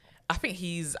bi? I think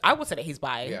I would say that he's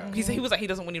bi. Yeah. He was like, he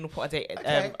doesn't want to put a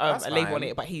that's label on fine.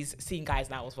 it, but he's seeing guys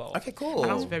now as well. Okay, cool.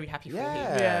 And I was very happy for him.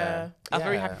 Yeah. I was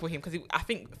very happy for him because I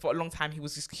think for a long time he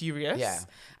was just curious. Yeah.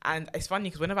 And it's funny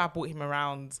because whenever I brought him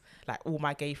around, like all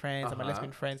my gay friends and my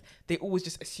lesbian friends, they always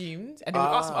just assumed. And they would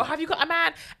ask me, oh, have you got a man?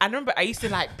 And I remember I used to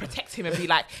like protect him and be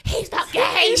like, he's not gay.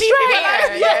 He's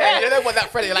straight. Yeah. You don't want that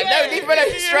friend. You're like, no, leave him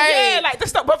alone, he's straight. Yeah, like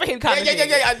just stop bothering him kind of thing.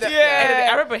 Yeah. And then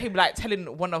I remember him like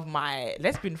telling one of my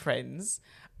lesbian friends,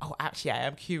 oh, actually, I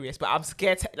am curious, but I'm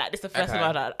scared. Like, this is the first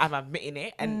time that I'm admitting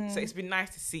it, and so it's been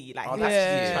nice to see. Like, Oh, he's that's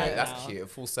actually cute. trying That's now. cute. A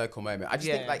full circle moment. I just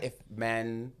think like if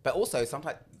men, but also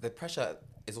sometimes the pressure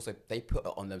is also they put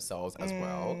it on themselves as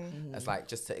well as like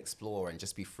just to explore and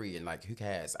just be free and like who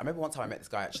cares. I remember one time I met this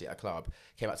guy actually at a club,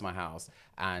 came out to my house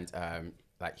and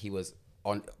like he was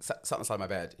sat on the side of my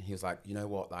bed. And he was like, you know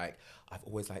what, like I've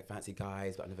always like fancied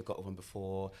guys, but I've never got with one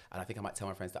before, and I think I might tell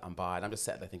my friends that I'm bi. And I'm just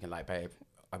sitting there thinking like, babe,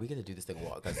 are we gonna do this thing or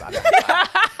what? Because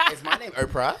is my name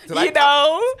Oprah? Did I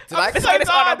It's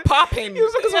on a popping. He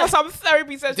was looking for some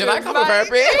therapy session. Did I come for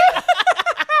therapy?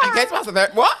 You came to us for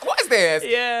therapy? What is this?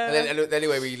 Yeah. And then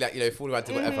anyway, we like fooled around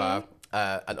to whatever.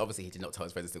 And obviously he did not tell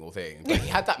his friends a single thing. But he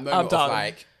had that moment of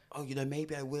like, oh,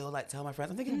 maybe I will like tell my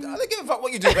friends. I'm thinking, I don't give a fuck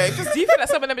what you do, babe. Do you think that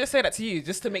some of them just say that to you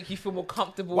just to make you feel more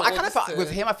comfortable? Well, I kind of felt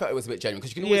with him. I felt it was a bit genuine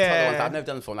because you can always tell the ones that I've never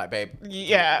done before. Like, babe,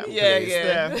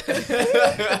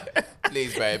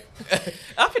 please, babe.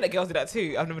 I think that girls do that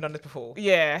too. I've never done this before.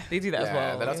 Yeah. They do that as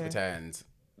well. They love to pretend.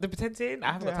 They're pretending.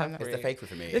 I haven't got time for It's it. the fakery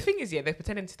for me. The thing is, they're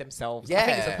pretending to themselves. I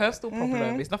think it's a Yeah. personal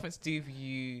problem. It's nothing to do with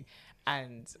you,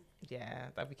 and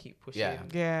that we keep pushing.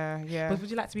 Yeah. But would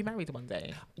you like to be married one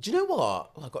day? Do you know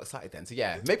what? Oh, I got excited then. So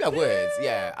yeah, maybe I would.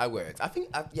 Yeah, I would. I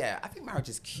think marriage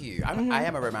is cute. I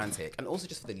am a romantic, and also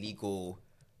just for the legal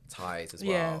ties as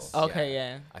well. Yes. Okay,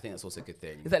 yeah. I think that's also a good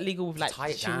thing. Is that legal with like tie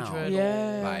it children? down,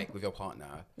 Yeah. like with your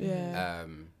partner. Yeah.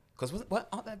 Because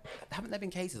haven't there been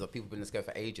cases of people been in this go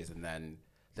for ages and then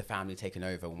the family taken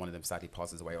over and one of them sadly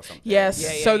passes away or something? Yes.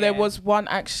 Yeah, So there was one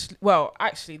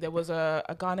actually there was a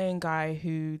Ghanaian guy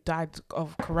who died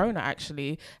of corona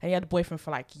actually, and he had a boyfriend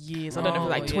for like years. I don't know, for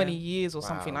like 20 years or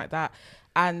something like that.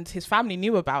 And his family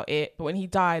knew about it, but when he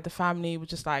died, the family was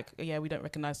just like, yeah, we don't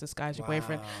recognize this guy as your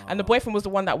boyfriend. And the boyfriend was the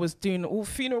one that was doing all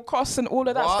funeral costs and all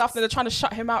of that stuff. And they're trying to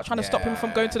shut him out, trying to stop him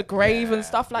from going to the grave and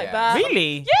stuff like that.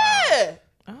 Really? Yeah.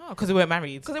 Oh, because they weren't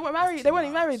married. Because they weren't married. They weren't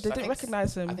even married. They So I didn't think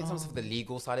recognize him. I think sometimes for the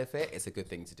legal side of it, it's a good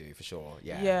thing to do for sure.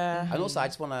 Yeah. Yeah. And also,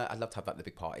 I'd love to have like the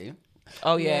big party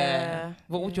Oh yeah. Yeah.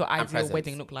 What would your ideal presents.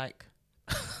 wedding look like?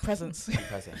 Presents. and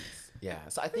presents. Yeah.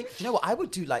 So I think, do you know what? I would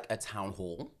do like a town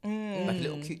hall, like a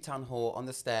little cute town hall on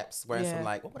the steps, wearing some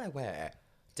like, what would I wear?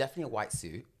 Definitely a white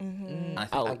suit. And I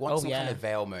think I want some kind of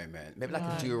veil moment. Maybe like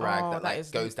a do-rag that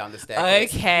like goes down the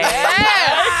stairs. Okay.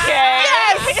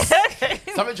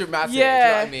 Something dramatic, Yeah. do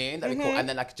you know what I mean? That'd be cool. And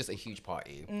then like just a huge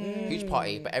party. Huge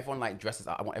party, but everyone like dresses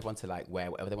up. I want everyone to like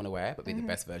wear whatever they want to wear, but be the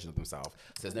best version of themselves.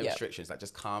 So there's no restrictions. Like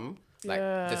just come, like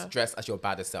just dress as your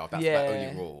baddest self. That's the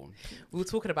only rule. We were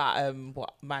talking about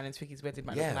what mine and Twiggy's wedding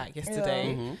might look like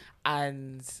yesterday,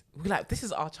 and we were like, this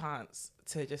is our chance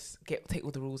to just take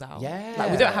all the rules out. Yeah.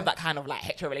 Like we don't have that kind of like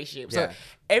hetero relationship, so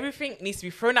everything needs to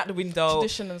be thrown out the window.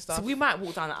 Tradition and stuff. So we might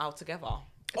walk down the aisle together.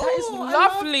 That is Oh, I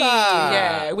love lovely. that.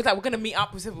 Yeah, we're we're gonna meet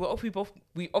up. We said we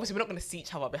obviously we're not gonna see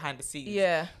each other behind the scenes.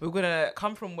 Yeah. we're gonna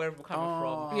come from wherever we're coming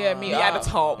from. Yeah, Meet at the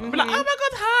top. We're like, oh my god,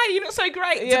 hi, you look so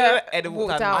great. Yeah. and then Walk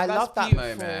walk down. I That's love that beautiful.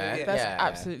 moment. That's Yeah.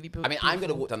 absolutely beautiful. I mean, I'm going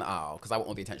to walk down the aisle because I want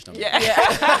all the attention on me.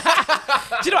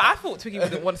 Yeah. Do you know? I thought Twiggy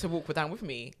wouldn't want to walk down with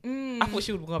me. I thought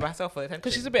she would go by herself for the attention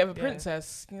Because she's a bit of a Yeah.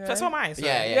 princess. You know? So am I. So.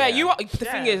 Yeah. You are. The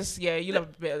thing Yeah. is, you love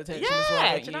a bit of attention Yeah, as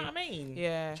well. do you know what I mean?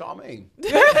 Yeah. Charming.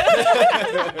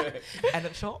 And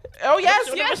I'm short. Oh yes,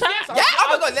 Should we yes, do a yes. chat? Yeah, oh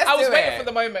my God, let's I was do waiting it. for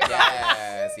the moment.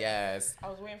 Yes. I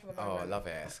was waiting for the Oh, moment. I love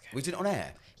it. We did it on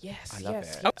air. Yes, I love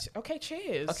yes. it. Okay,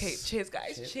 cheers. Okay, cheers,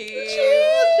 guys. Cheers.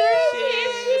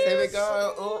 Here we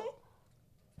go. Oh.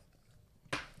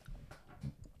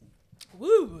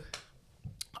 Woo.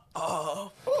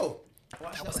 Oh.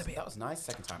 Wow, that was nice.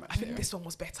 Second time I actually. think this one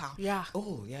was better. Yeah.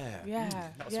 Oh yeah. Yeah.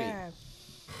 That was Yeah.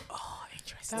 Oh,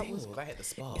 interesting. That was- sweet. Ooh, that hit the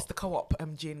spot. It's the co-op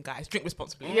gin, guys. Drink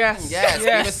responsibly. Yes. Yes.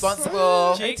 Be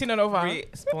responsible. 18 and over.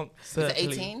 Responsibly. Is it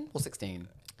 18 or 16?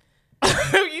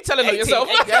 You telling on yourself?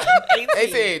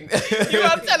 18. You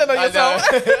are telling on I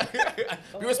yourself.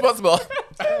 know. Be responsible.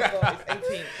 It's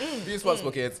 18. Be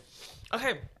responsible, kids.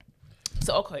 Okay.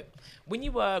 So, okay. When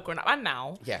you were growing up and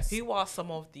now, Yes. who are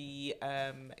some of the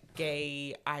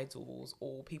gay idols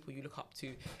or people you look up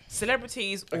to?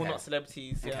 Celebrities or Okay. not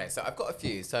celebrities? Yeah. Okay, so I've got a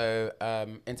few. So,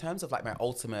 in terms of like my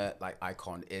ultimate like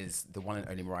icon is the one and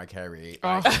only Mariah Carey.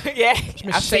 Oh. Yeah.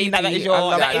 I've Shady. seen that. That is your, I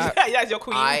love that is your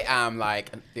queen. I am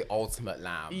like the ultimate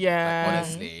lamb. Yeah. Like,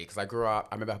 honestly, because I grew up.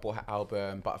 I remember I bought her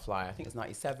album Butterfly. I think it's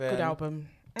 '97. Good album.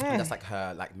 And that's like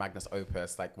her like magnus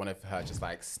opus, like one of her just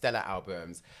like stellar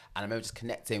albums. And I remember just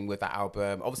connecting with that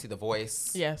album. Obviously the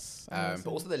voice, Yes. but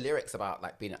also the lyrics about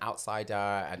like being an outsider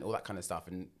and all that kind of stuff.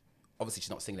 And obviously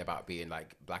she's not singing about being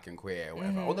like black and queer or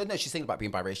whatever. Although no, she's singing about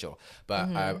being biracial. But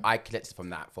I connected from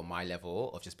that, from my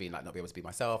level of just being like not being able to be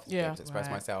myself, be Yeah. able to express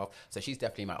Right. myself. So she's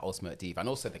definitely my ultimate diva, and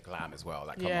also the glam as well.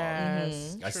 Like come on,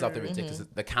 Yes. I just love the ridiculous,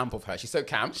 the camp of her. She's so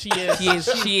camp. She is.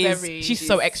 She is. She's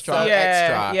so extra. So Yeah,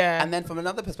 extra. yeah. And then from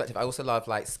another perspective, I also love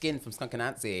like Skin from Skunk and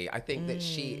Nancy. I think that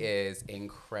she is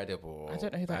incredible. I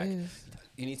don't know who that Like, is.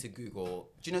 You need to Google.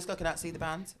 Do you know Skunk and Nancy, the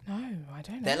band? No, I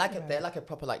don't know. They're like a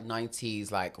proper like 90s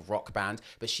like rock band,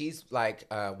 but she's like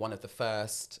one of the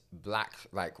first black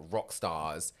like rock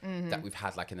stars that we've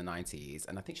had like in the 90s,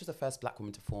 and I think she was the first black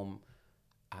woman to form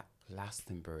at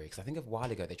Glastonbury, because I think a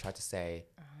while ago they tried to say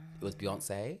it was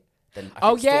Beyonce. Then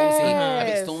I think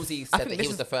I think Stormzy said that he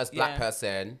was the first black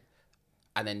person.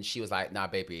 And then she was like, "Nah,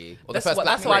 baby." Or That's the first what-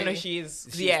 black that's why I Brit. know she is.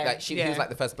 She's Yeah, like, he yeah. was like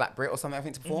the first black Brit or something, I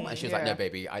think, to perform. And she was like, Yeah. "No,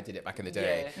 baby, I did it back in the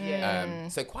day." Yeah,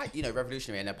 So quite,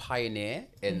 revolutionary and a pioneer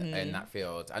in that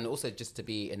field, and also just to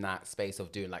be in that space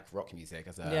of doing like rock music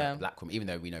as a black woman, even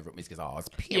though we know rock music is ours.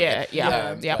 Period.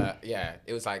 Yeah. But, yeah,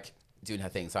 it was like doing her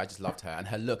thing. So I just loved her, and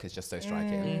her look is just so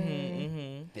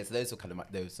striking. Yeah, so those are kind of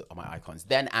those are my icons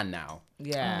then and now.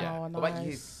 Yeah. Yeah. Oh, What about you?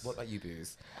 nice. What about you,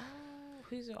 Booze?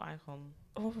 Who's your icon?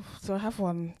 Oh, do I have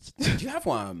one? Do you have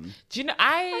one? Do you know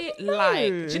do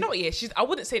you know what? Yeah, I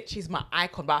wouldn't say she's my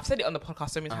icon, but I've said it on the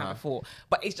podcast so many times before.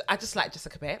 But I just like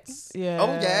Jessica Betts. Yeah. Oh,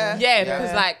 yeah. Yeah,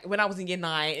 because like when I was in year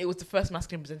 9, it was the first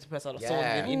masculine presented person I saw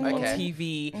Yeah. on Okay.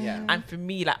 TV. Yeah. And for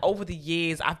me, like over the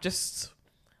years, I've just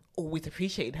always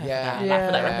appreciated her Yeah. for that, like,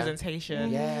 for that Yeah.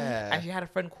 representation. Yeah. And she had a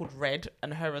friend called Red,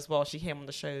 and her as well. She came on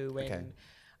the show when Okay.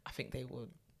 I think they would.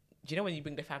 Do you know when you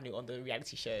bring the family on the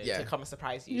reality show Yeah. to come and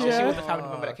surprise you? Yeah. She was the family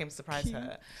member that came to surprise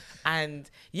her. And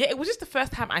yeah, it was just the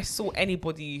first time I saw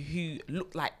anybody who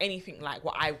looked like anything like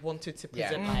what I wanted to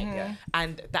present like. Yeah.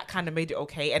 And that kind of made it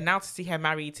okay. And now to see her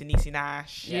married to Niecy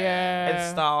Nash Yeah.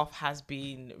 and stuff has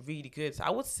been really good. So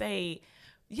I would say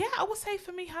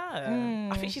for me her.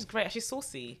 I think she's great. She's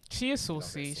saucy. She is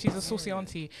saucy. She's a saucy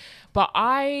auntie. But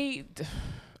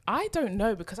I don't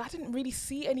know, because I didn't really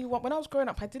see anyone when I was growing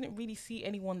up. I didn't really see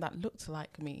anyone that looked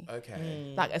like me.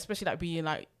 Okay. Like, especially like being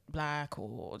like black,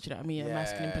 or do you know what I mean, Yeah.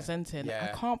 masculine presenting. Yeah.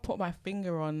 I can't put my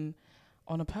finger on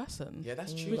a person. Yeah,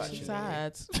 that's true. Which Actually. is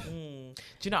sad. Do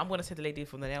you know I'm gonna say the lady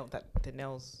from the nails that I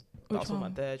was talking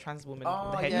one? about, the trans woman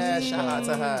Oh from the yeah, head. shout out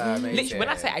to her. Literally, when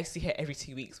I say I see her every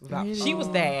 2 weeks, without Really? she was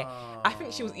there. I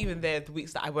think she was even there the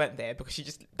weeks that I weren't there,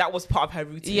 because that was part of her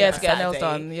routine. Yeah, on to a get her nails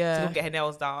Saturday, done, yeah. to go get her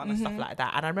nails done and stuff like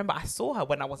that. And I remember I saw her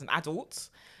when I was an adult,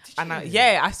 and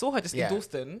I saw her just Yeah. in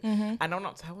Dalston, and I went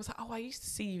up to her. I was like, "Oh, I used to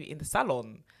see you in the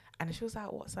salon." And she was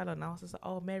like, "What salon?" And I was just like,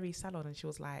 "Oh, Mary's salon." And she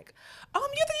was like, "You're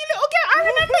the little girl. I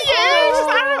remember you." She's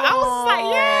like, I was like,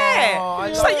 "Yeah."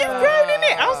 She's like, "You've grown in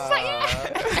it." I was like,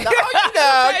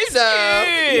 "Yeah." you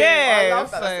know. Yeah, I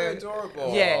love that. That's so- so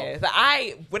adorable. Yeah,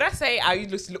 so when I say I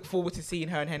used to look forward to seeing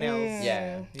her and her nails.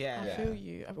 Yeah. Yeah. I feel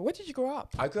you. Where did you grow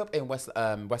up? I grew up in West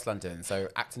London, so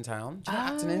Acton Town. Do you know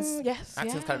what Acton is? Yes.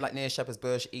 Acton's kind of like near Shepherd's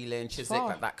Bush, Ealing, Chiswick, Far.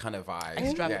 like that kind of vibe. I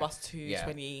used to drive Yeah. the bus to Yeah.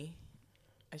 20.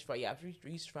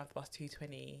 we used to drive the bus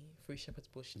 220 through Shepherd's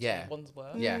Bush Yeah. to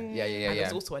Wandsworth. Yeah. And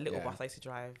there's also a little Yeah. bus I used to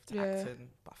drive to Yeah. Acton,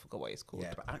 but I forgot what it's called.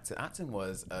 Yeah, but Acton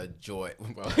was a joy.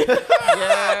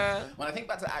 Yeah. When I think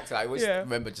back to Acton, I always Yeah.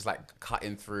 remember just like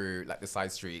cutting through like the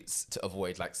side streets to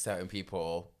avoid like certain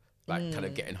people, like kind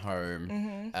of getting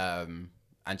home.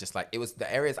 And just like it was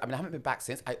the areas. I mean, I haven't been back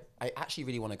since. I actually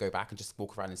really want to go back and just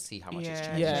walk around and see how much it's Yeah.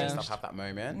 changed. Yeah. And stuff, have that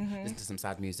moment. Listen to some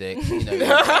sad music. You know,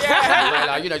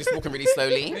 you know, just walking really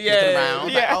slowly, looking around.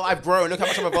 Like, Yeah. oh, I've grown. Look how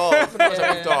much I've evolved. Look how much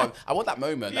I've moved on. I want that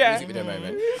moment, that Yeah. music video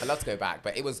moment. I'd love to go back,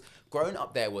 but it was growing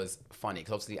up there was funny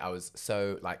because obviously I was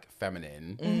so like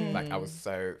feminine. Like I was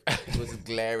so it was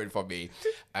glaring for me,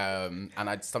 and I'd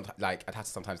have to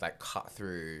sometimes like cut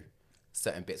through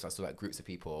certain bits. So I saw like groups of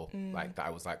people like that. I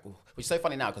was like, ooh. Which is so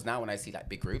funny now because now when I see like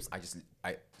big groups,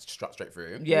 I strut straight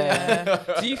through.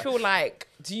 Yeah.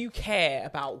 Do you care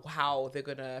about how they're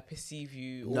gonna perceive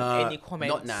you or any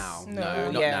comments? Not now.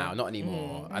 No. Not Yeah. now. Not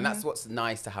anymore. And that's what's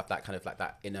nice to have that kind of like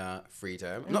that inner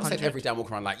freedom. I'm not saying every day I'm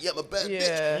walking around like, yeah, I'm a bad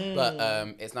bitch.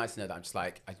 But it's nice to know that I'm just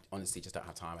like, I honestly just don't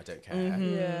have time. I don't care.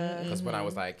 Yeah. Because when I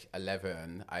was like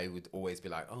 11, I would always be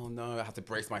like, oh no, I have to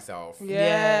brace myself.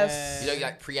 Yes. You know, you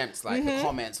like preempt like the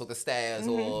comments or the stares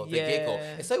or the giggle.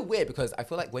 It's so weird because I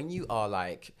feel like when you are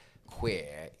like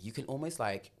queer, you can almost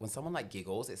like when someone like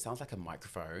giggles, it sounds like a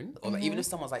microphone. Or like, even if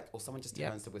someone's like, or someone just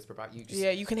turns to whisper about you, just Yeah,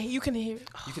 you can hear. you can see it.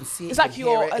 It's you like can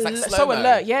you're hear it. It's like so slow-mo.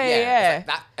 alert. Yeah. It's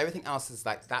like that everything else is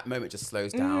like that moment just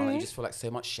slows down and you just feel like so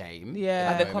much shame. Yeah.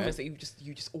 in And that the moment. comments that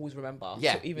you just always remember.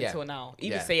 Yeah, Even yeah. till now.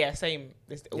 Even Yeah. say same.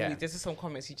 There's always Yeah. there's just some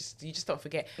comments you just don't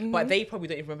forget. But they probably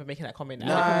don't even remember making that comment. And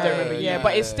No. they probably don't remember Yeah, you.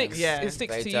 but it sticks. Yeah. It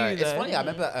sticks They to don't. you. It's though. funny. I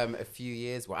remember a few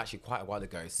years, well, actually quite a while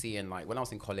ago, seeing like when I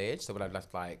was in college. So when I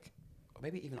left, like, or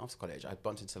maybe even after college, I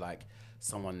bumped into like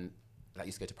someone that I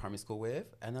used to go to primary school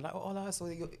with, and they're like, "Oh, Ola, I saw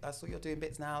you're doing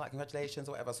bits now. Like, congratulations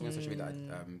or whatever." I saw on social media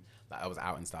that I was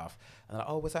out and stuff, and they're like,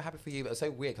 "Oh, we're so happy for you." But it was so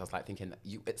weird because I was like thinking,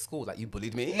 you at school, like you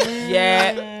bullied me.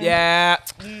 Yeah.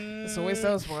 It's always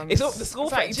those ones. It's all the school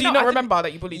It's like, thing. do you not remember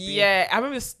that you bullied me? Yeah, I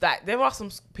remember that there are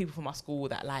some people from my school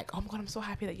that like, oh my god, I'm so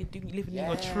happy that you're living in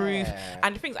your truth.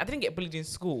 And the things I didn't get bullied in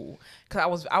school because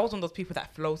I was one of those people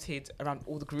that floated around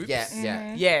all the groups.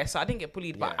 Yeah. So I didn't get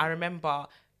bullied, but Yeah. I remember.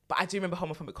 But I do remember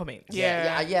homophobic comments. Yeah.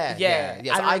 So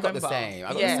I I got the remember. same. I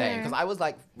got the same because I was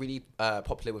like really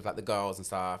popular with like the girls and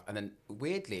stuff. And then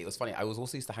weirdly, it was funny. I was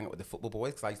also used to hang out with the football boys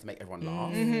because I used to make everyone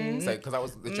laugh. So because I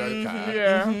was the joker,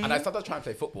 and I started trying to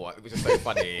play football, which was so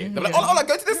funny. They were like, "Oh,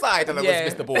 go to this side," and I was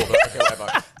missed the ball, but okay,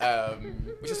 whatever.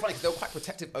 Which is funny because they were quite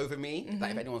protective over me.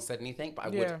 Like if anyone said anything, but I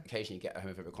would occasionally get a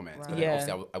homophobic comment. But then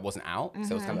obviously I wasn't out,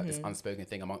 so it was kind of like this unspoken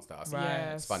thing amongst us.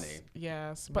 Right. It's funny.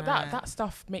 Yes, but Man. that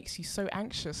stuff makes you so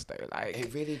anxious though. Like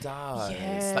It really does.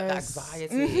 Yes. Like the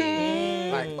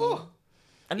anxiety. Like, oh.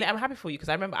 And I'm happy for you because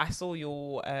I remember I saw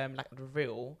your like the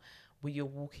reel where you're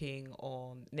walking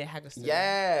on near Haggerston.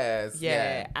 Yes.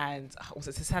 Yeah, and was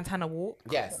it the Santana Walk?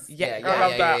 Yes. Yeah, Yeah. I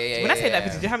love that. When I say that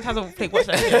video, do you know how many times I watch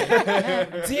that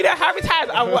video? Do you know how many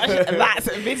times I watched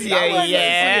that video?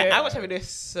 I watched that video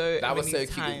That was so many cute.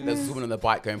 times. There was a woman on the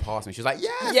bike going past me. She was like,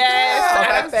 "Yes, Yes, I was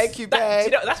and like, thank you, do babe."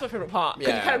 you know, that's my favorite part.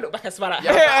 Because you Yeah. kind of look back and smile at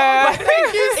her. Yeah.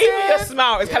 Thank you. Even your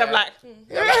smile is kind of like,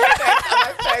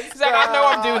 Thanks, like, I know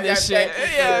I'm doing girl. this Yeah, shit.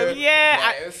 thank you.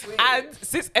 yeah. It was sweet. And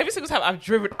since every single time I've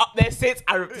driven up there since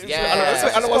I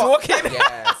Yeah. I was walking.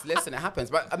 Yes, listen, it happens.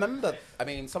 But I remember, I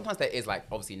mean, sometimes there is like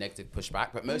obviously negative pushback,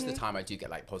 but most of the time I do get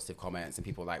like positive comments and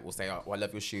people like will say, "Oh, I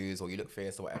love your shoes," or "You look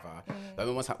fierce," or whatever. But I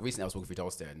remember recently I was walking through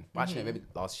Dalston, well, actually maybe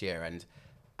last year, and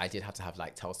I did have to have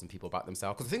like tell some people about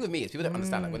themselves. Because the thing with me is people don't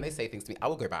understand that when they say things to me, I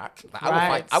will go back. Like,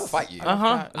 I will fight you.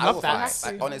 Uh-huh. I Love will that.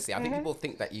 fight. Like, honestly, I think people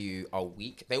think that you are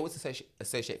weak. They always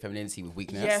associate femininity with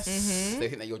weakness. Yes. So they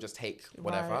think that you'll just take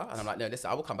whatever. Right. And I'm like, no, listen,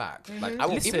 I will come back. Like, I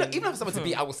will, even if I have someone to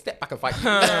beat, I will step back and fight you.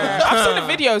 I've seen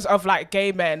the videos of like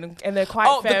gay men and they're quite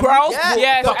Oh, the femme. girls? Yeah,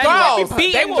 Yes, the and girls. they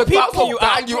beat They and will people bang you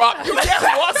up. you up. You're like,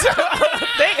 what?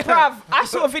 Bruv, I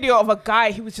saw a video of a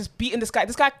guy. He was just beating this guy.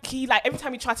 This guy, he like every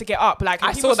time he tried to get up, like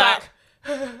I he saw was that.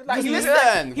 Like he was,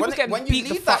 Listen, he was getting when you beat leave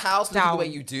the the fuck house looking the down. way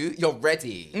you do, you're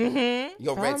ready.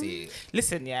 You're ready.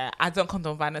 Listen, yeah, I don't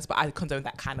condone violence, but I condone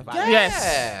that kind of violence.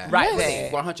 Yes. Right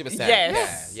there. 100%.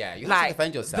 Yes. Yeah. You have Like, to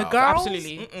defend yourself. The girls,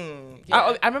 Absolutely.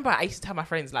 Yeah. I remember I used to tell my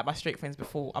friends, like my straight friends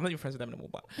before. I'm not even friends with them anymore,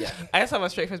 but Yeah. I used to tell my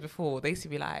straight friends before. They used to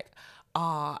be like,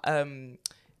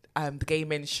 the gay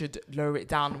men should lower it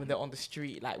down when they're on the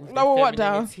street, like with Lower their what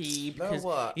down? femininity, Lower because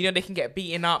what? you know they can get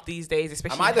beaten up these days,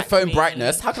 especially. Am I in the phone Hackney.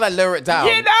 brightness? How can I lower it down?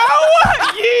 You know,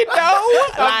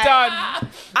 I'm done.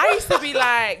 I used to be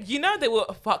like, you know, they will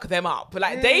fuck them up.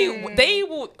 Like they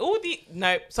will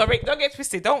sorry, don't get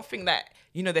twisted. Don't think that,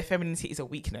 you know, their femininity is a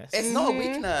weakness. It's not a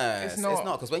weakness. It's not.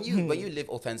 Because when you live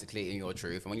authentically in your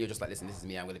truth, and when you're just like, listen, this is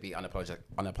me, I'm going to be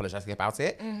unapologetic about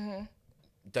it.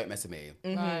 Don't mess with me.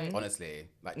 Honestly,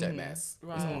 like, don't mess.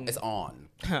 It's on.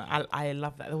 I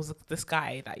love that. There was this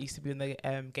guy that used to be in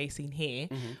the gay scene here,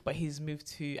 but he's moved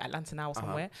to Atlanta now or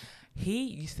somewhere. He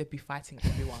used to be fighting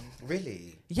everyone.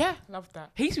 Really? Yeah. Love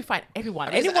that. He used to be fighting everyone.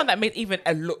 I mean, Anyone that made even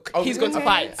a look, Oh, he's going to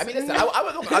fight. I mean, listen, I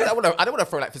don't want to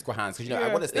throw like physical hands because, you know, I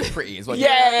want to stay pretty as well.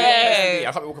 Yeah.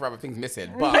 I can't be walking around with things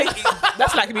missing. But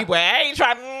That's like me, boy. I ain't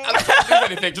trying. I don't do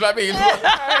anything. Do you know what I mean?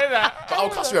 But I'll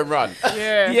cuss you and run.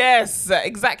 Yeah. Yes,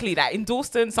 exactly that.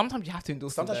 Endorsing. Sometimes you have to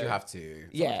endorse. Sometimes them, you though. have to.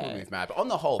 Yeah. People move mad. But on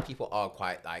the whole, people are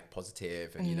quite like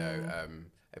positive and, you know,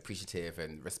 appreciative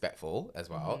and respectful as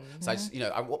well. So I just, you know,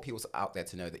 I want people out there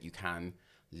to know that you can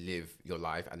live your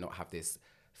life and not have this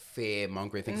fear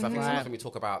mongering thing. Because I think sometimes when we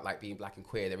talk about like being black and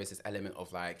queer, there is this element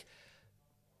of like,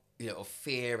 you know, of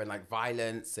fear and like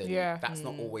violence, and that's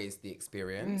not always the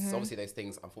experience. So obviously those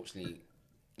things, unfortunately,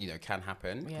 you know, can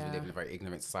happen because we live in a very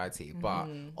ignorant society. But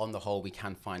on the whole, we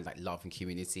can find like love and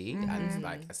community and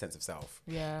like a sense of self.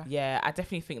 Yeah, I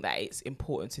definitely think that it's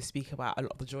important to speak about a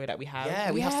lot of the joy that we have.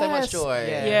 Yeah, we have so much joy.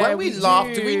 Yeah. When we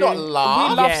laugh, do we not laugh?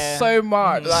 We laugh Yeah. so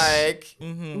much. Like,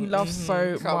 we laugh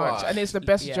so Come much, on. and it's the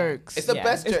best Yeah. jokes. it's the Yeah.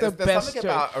 best It's joke. the There's best something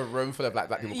joke. about a room full of like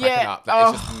black people Yeah. cracking up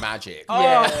that is just magic.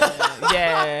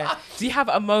 Yeah. Do you have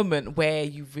a moment where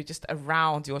you were just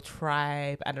around your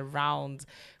tribe and around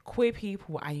queer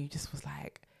people and you just was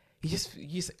like, you just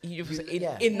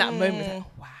in that moment,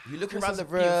 like, wow. You look this around is the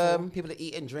beautiful. room, people are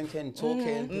eating, drinking,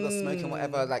 talking, people are smoking,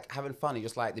 whatever, like having fun. And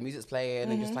just like the music's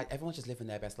playing, and just like everyone's just living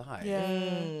their best life. Yeah.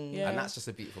 And that's just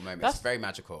a beautiful moment. That's- It's very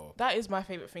magical. That is my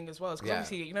favorite thing as well. Because Yeah.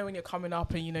 obviously, you know, when you're coming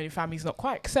up and you know your family's not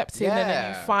quite accepting, and then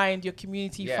Yeah. you find your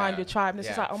community, you Yeah. find your tribe, and it's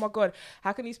just Yeah. like, oh my god,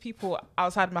 how can these people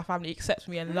outside of my family accept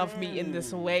me and love me in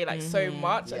this way, like so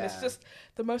much? And it's Yeah. just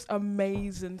the most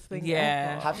amazing thing.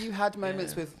 Yeah. ever. Have you had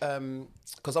moments with,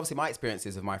 because obviously my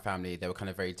experiences with my family, they were kind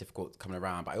of very difficult coming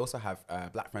around, but I also have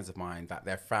black friends of mine that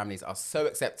their families are so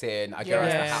accepting. I go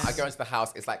into the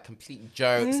house, it's like complete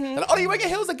jokes. They're like, oh, you wearing your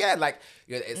heels again? Like,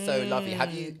 you know, it's so lovely.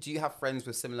 Do you have friends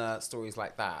with similar stories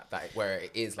like that where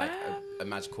it is like a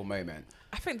magical moment?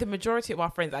 I think the majority of our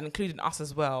friends, and including us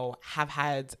as well, have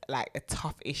had like a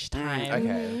tough-ish time.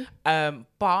 Okay.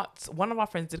 But one of our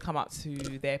friends did come up to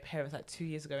their parents like 2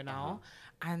 years ago now,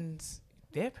 and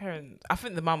their parents, I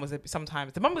think the mum was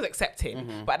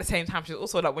accepting, but at the same time, she was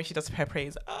also like, when she does her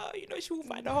prayers, you know, she will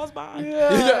find a husband.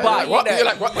 Yeah. But What? you know, You're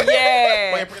like, what?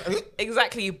 yeah, Wait,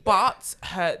 exactly. But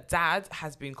her dad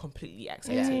has been completely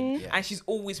accepting, Yeah. and she's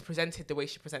always presented the way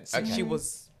she presents. Okay. She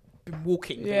was been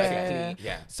walking, Yeah. basically.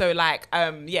 Yeah. So like,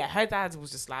 her dad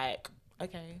was just like,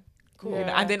 okay, cool. Yeah. You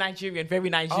know, and they're Nigerian, very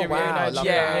Nigerian. Oh, wow. I love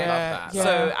yeah. that. I love that. Yeah.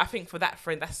 So I think for that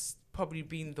friend, that's probably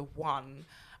been the one.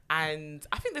 And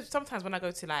I think that sometimes when I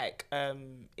go to like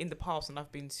in the past, and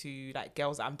I've been to like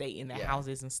girls that I'm dating, their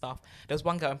houses and stuff, there was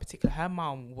one girl in particular, her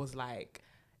mum was like,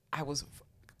 I was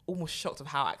almost shocked of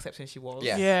how accepting she was.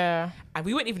 Yeah. Yeah. And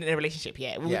we weren't even in a relationship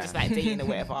yet. We were Yeah. just like dating or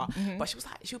whatever. But she was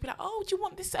like, she'll be like, oh, do you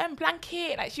want this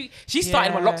blanket? Like she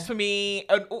started my locks for me,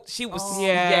 and she was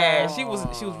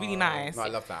she was really nice. No, I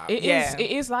love that. It Yeah.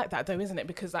 is like that though, isn't it?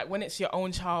 Because like when it's your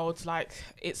own child, like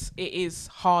it is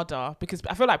harder because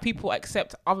I feel like people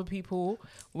accept other people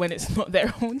when it's not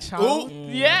their own child. Ooh.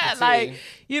 Yeah, Mm. like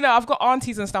you know, I've got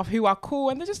aunties and stuff who are cool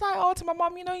and they're just like, oh, to my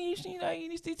mum, you need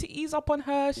to ease up on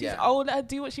her. She's old, let her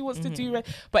do what she wants to do.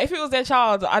 But if it was their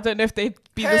child, I don't know if they'd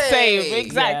be the same.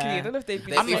 Exactly. Yeah. I don't know if they'd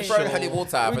be They'd the be same. throwing holy water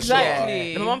for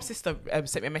Exactly. sure. My mom's sister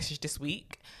sent me a message this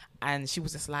week, and she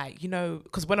was just like, you know,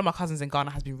 because one of my cousins in Ghana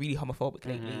has been really homophobic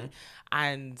lately.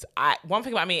 And one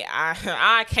thing about me,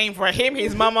 I came for him,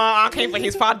 his mama, I came for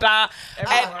his father, and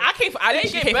I literally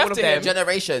came for all of them.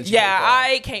 Generations. Yeah,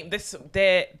 I came.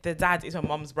 The dad is my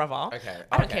mom's brother. Okay,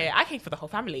 I don't okay. care. I came for the whole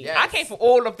family. Yes. I came for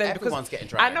all of them Everyone's because getting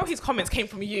dragged. I know his comments came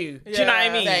from you. Do you know what I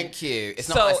mean? Thank you. It's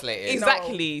not isolated.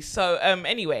 Exactly. So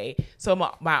anyway, so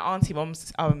my auntie,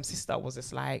 mom's sister was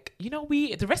just like, you know,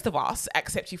 the rest of us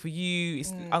accept you for you.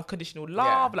 It's unconditional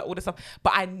love, like all this stuff.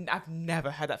 But I've never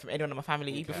heard that from anyone in my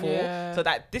family before. Yeah. So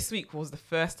that this week was the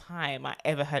first time I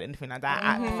ever heard anything like that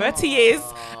at 30 years.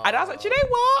 And I was like, do you know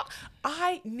what?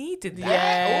 I needed that.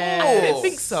 Yeah. I didn't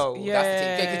think so. Yeah. That's the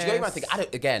thing. Because you go around thinking,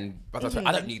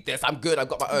 I don't need this. I'm good. I've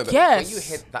got my own. But Yes.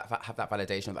 when you have that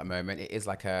validation at that moment, it is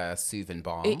like a soothing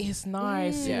balm. It is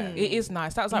nice. Yeah. It is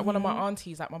nice. That was like one of my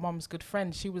aunties, like my mum's good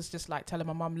friend. She was just like telling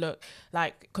my mum, look,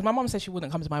 like, because my mum said she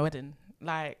wouldn't come to my wedding.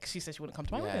 Like, she said she wouldn't come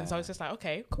to my wedding. So I was just like,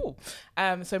 okay, cool.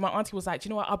 So my auntie was like, do you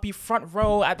know what? I'll be front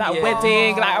row at that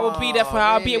wedding. Like, I will be there for her.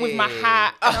 I'll be with my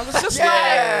hat. And I was just like,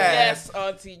 yes,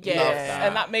 auntie, yes. That.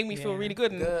 And that made me feel really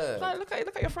good. And like, look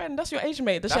at your friend. That's your age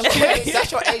mate. Does That's she have two heads?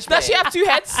 That's your age Does she mate. have two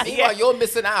heads? Meanwhile, you're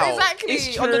missing out. Exactly.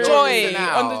 It's On the true. joy. You're missing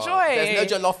out. On the joy.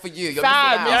 There's no jollof for you. You're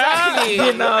Fam, missing out. exactly.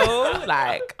 You know,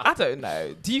 like, I don't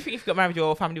know. Do you think if you got married,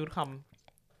 your family would come?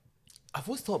 I've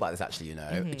always thought about this actually, you know.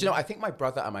 Do you know, I think my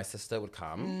brother and my sister would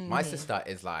come. My sister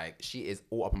is like, she is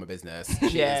all up on my business.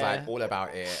 She is like all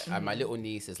about it. And my little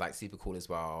niece is like super cool as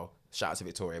well. Shout out to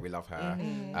Victoria, we love her.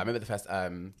 I remember the first,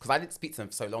 because I didn't speak to them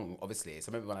for so long, obviously.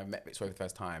 So I remember when I met Victoria for the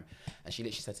first time, and she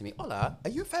literally said to me, Ola, are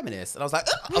you a feminist? And I was like,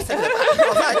 I was taken aback. I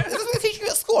was like, is this what they teach you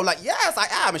at school? I'm like, yes, I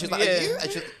am. And she was like, are you?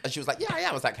 And she was like, yeah, I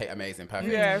am. I was like, okay, amazing,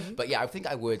 perfect. Yeah. But yeah, I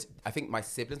think my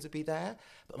siblings would be there.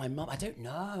 But my mum, I don't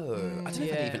know. I don't know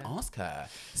if I'd even ask her.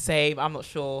 Same, I'm not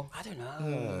sure. I don't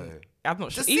know. I'm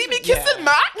not sure. Just see me kissing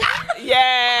man.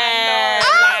 Yeah.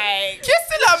 Like,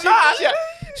 Kissing a man.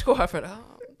 she called her friend.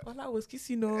 Oh, I was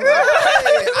kissing her.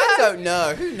 I don't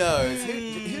know. Who knows? Who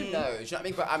knows? You know what I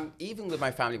mean? But even with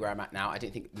my family where I'm at now, I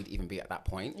didn't think we'd even be at that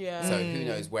point. Yeah. So who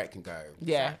knows where it can go?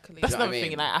 Yeah, Exactly. that's You know what another I thing.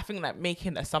 mean? Like, I think like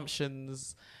making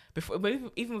assumptions before, but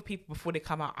even with people before they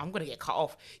come out, I'm gonna get cut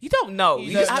off. You don't know.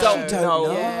 You just don't don't know.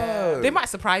 know. Yeah. They might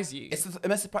surprise you. It's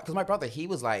because my brother, he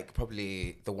was like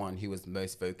probably the one who was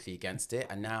most vocally against it,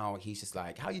 and now he's just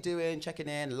like, "How you doing? Checking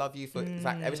in, love you for." It's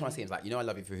like every time I see him, it's like, "You know, I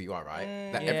love you for who you are,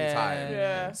 right?" Like every time.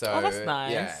 Yeah. So Oh, that's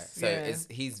nice. Yeah. So Yeah.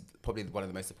 he's probably one of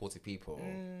the most supportive people,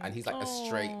 and he's like a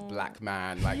straight black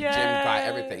man, like Yeah. gym guy,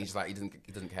 everything. He's just like he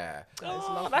doesn't care.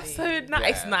 Oh, that's so nice.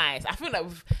 It's Yeah. nice. I feel like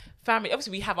with family,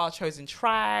 obviously we have our chosen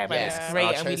tribe, and Yes, it's great,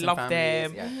 our and we chosen love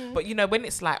families, them. yeah. But you know, when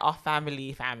it's like our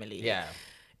family, Yeah.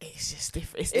 it's just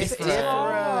different. It's It's different.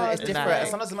 different. It's different. Nice. And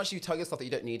sometimes as much as you tell yourself that you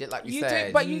don't need it, like we You said,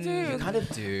 do, but you do. you kind of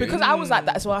do. Because I was like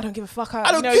that as well. I don't give a fuck.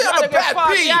 I don't care, I'm a bad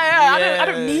bitch. I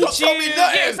don't need Don't you. tell me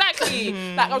nothing. Yeah,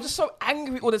 exactly. Like I was just so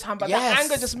angry all the time, but that Yes.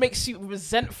 anger just makes you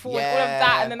resentful and all of Yeah.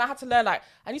 that. And then I had to learn like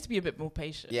I need to be a bit more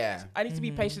patient. Yeah. I need to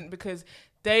be patient because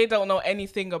they don't know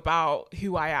anything about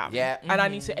who I am. Yeah. And I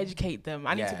need to educate them.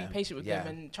 I need to Yeah. be patient with Yeah. them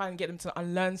and try and get them to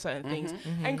unlearn certain things.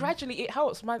 And gradually it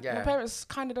helps. My Yeah. parents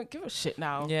kind of don't give a shit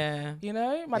now. Yeah. You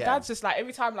know, my Yeah. dad's just like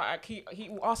every time like he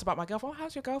will ask about my girlfriend. Oh,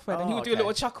 how's your girlfriend? And he Oh, would do a okay.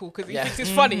 little chuckle because he Yeah. thinks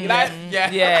it's funny. Like Yeah.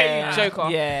 Yeah. joker.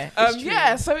 Yeah.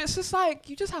 Yeah. So it's just like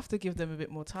you just have to give them a bit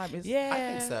more time. It's, Yeah. I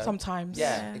think so. Sometimes.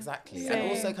 Yeah, exactly. Same.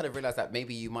 And also kind of realize that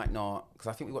maybe you might not, because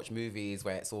I think we watch movies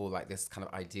where it's all like this kind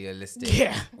of idealistic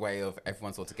Yeah. way of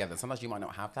everyone's all together. Sometimes you might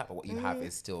not have that, but what you have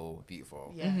is still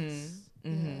beautiful. Yes.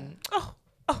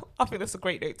 Oh, I think that's a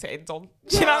great note to end on.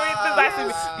 Do you know what I mean?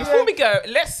 That's nice. Before we go,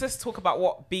 let's just talk about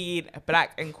what being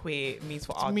black and queer means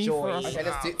for our mean for joy. us. Okay,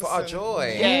 let's do it for our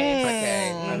joy. Yes.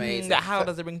 Okay, amazing. That how So-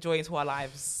 does it bring joy into our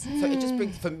lives? So it just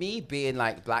brings, for me, being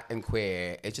like black and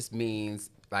queer, it just means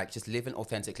like just living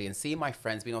authentically and seeing my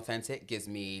friends being authentic makes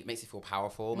me feel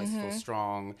powerful, makes me feel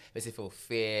strong, makes me feel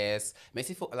fierce,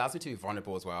 allows me to be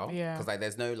vulnerable as well. Yeah. Because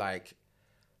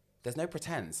there's no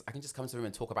pretense. I can just come to them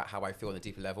and talk about how I feel on a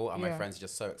deeper level, and my Yeah. friends are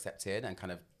just so accepted and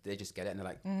kind of they just get it and they're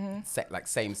like, like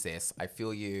same sis, I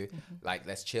feel you, like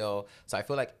let's chill. So I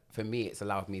feel like for me, it's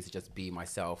allowed me to just be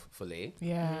myself fully,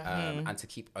 Yeah. and to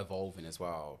keep evolving as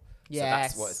well. So Yes.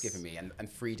 that's what it's given me, and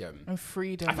freedom. And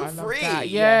freedom. I feel love free. that.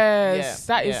 Yeah. Yes,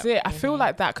 Yeah. that is Yeah. it. I feel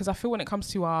like that because I feel when it comes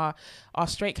to our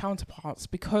straight counterparts,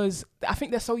 because I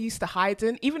think they're so used to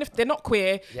hiding, even if they're not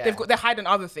queer, Yeah. they're hiding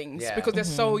other things Yeah. because they're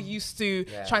so used to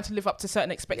Yeah. trying to live up to certain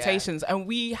expectations. And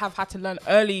we have had to learn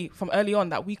from early on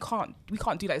that we can't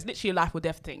do that. It's literally a life or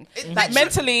death thing. Like,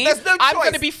 Mentally, there's no I'm choice.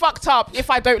 gonna be fucked up if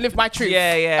I don't live my truth.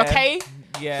 Yeah, yeah. Okay.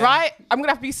 Yeah. Right? I'm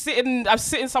gonna have to be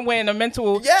sitting somewhere in a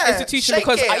mental Yeah, institution shake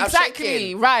because it, I'm exactly,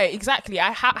 shaking. right, exactly.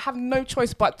 I have no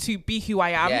choice but to be who I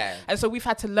am. Yeah. And so we've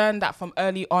had to learn that from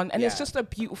early on. And it's Yeah. just a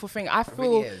beautiful thing. I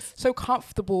really feel is. so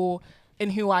comfortable in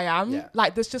who I am. Yeah.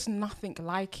 Like there's just nothing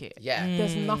like it. Yeah.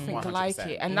 There's nothing 100%. like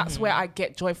it. And that's where I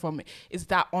get joy from, is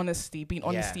that honesty, being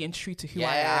honesty and true to who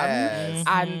I am.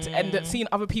 And that seeing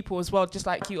other people as well, just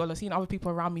like you, Ola, seeing other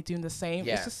people around me doing the same.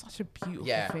 Yeah. It's just such a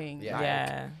beautiful thing. Yeah. Like,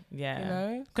 Yeah. you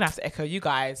know? Gonna have to echo you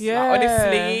guys. Yeah. Like,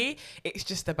 honestly, it's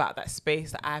just about that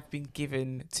space that I've been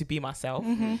given to be myself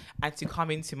and to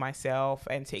come into myself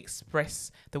and to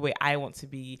express the way I want to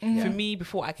be. For me,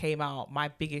 before I came out, my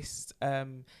biggest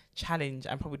challenge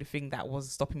and probably the thing that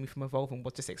was stopping me from evolving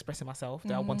was just expressing myself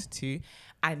that I wanted to.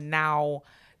 And now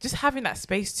just having that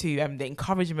space to the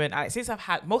encouragement, and since I've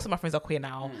had, most of my friends are queer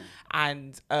now,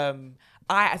 and I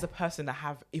as a person that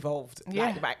have evolved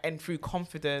like, and through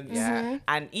confidence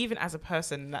and even as a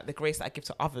person, that the grace that I give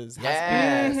to others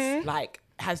has been like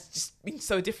has just been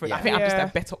so different. I think I'm just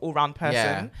a better all-round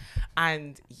person.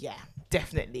 And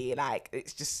definitely, like,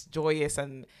 it's just joyous.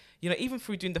 And you know, even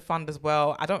through doing the fund as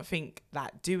well, I don't think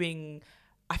that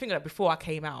I think that before I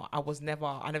came out, I never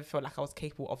felt like I was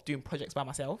capable of doing projects by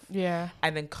myself. Yeah.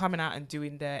 And then coming out and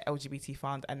doing the LGBT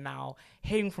fund, and now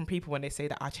hearing from people when they say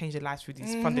that I changed their lives through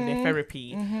these funding their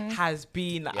therapy has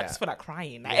been, like, I just feel like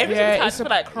crying. Like, every time I just feel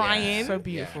like crying. So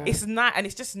beautiful. It's nice, and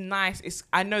it's just nice.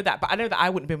 I know that I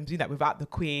wouldn't be able to do that without the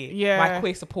my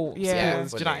queer support. Yeah.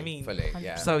 Do you know what I mean? Fully,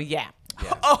 yeah. So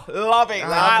oh, love it.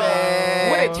 Love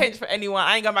it. Wouldn't change for anyone.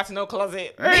 I ain't going back to no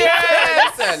closet.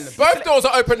 Listen, both doors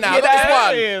are open now. Look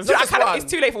at this one.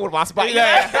 It's too late for all of us, but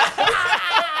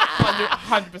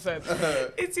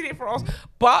 100%. It's too late for us.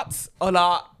 But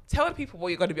Ola, tell the people what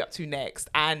you're going to be up to next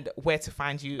and where to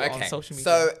find you on social media.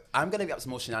 So I'm going to be up to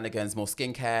more shenanigans, more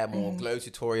skincare, more glow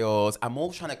tutorials. I'm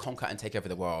more trying to conquer and take over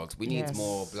the world. We need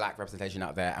more black representation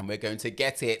out there, and we're going to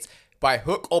get it by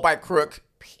hook or by crook.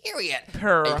 Period.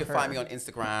 And you can find me on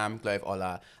Instagram, Glow of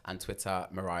Ola, and Twitter,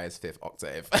 Mariah's Fifth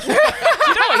Octave. You know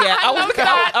what? Yeah,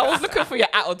 I was looking for your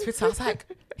 @ on Twitter. I was like,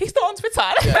 he's still on Twitter.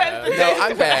 No,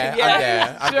 I'm there.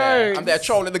 I'm there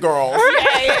trolling the girls.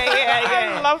 Yeah.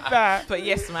 I love that. But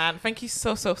yes, man, thank you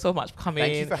so much for coming.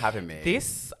 Thank you for having me.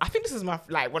 I think this is one of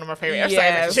my favorite episodes.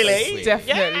 Yes, Actually,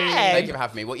 definitely. Yeah. Thank you for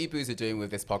having me. What you boos are doing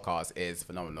with this podcast is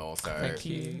phenomenal. So Thank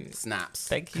you. Snaps.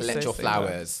 Thank you Collect so your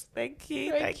flowers. Thank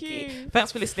you. Thank you.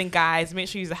 Thanks for listening, guys. Make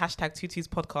sure you use the hashtag #TwoTwos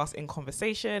podcast in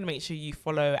conversation. Make sure you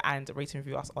follow and rate and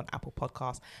review us on Apple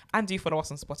Podcasts, and do follow us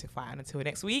on Spotify. And until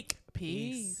next week,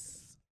 peace.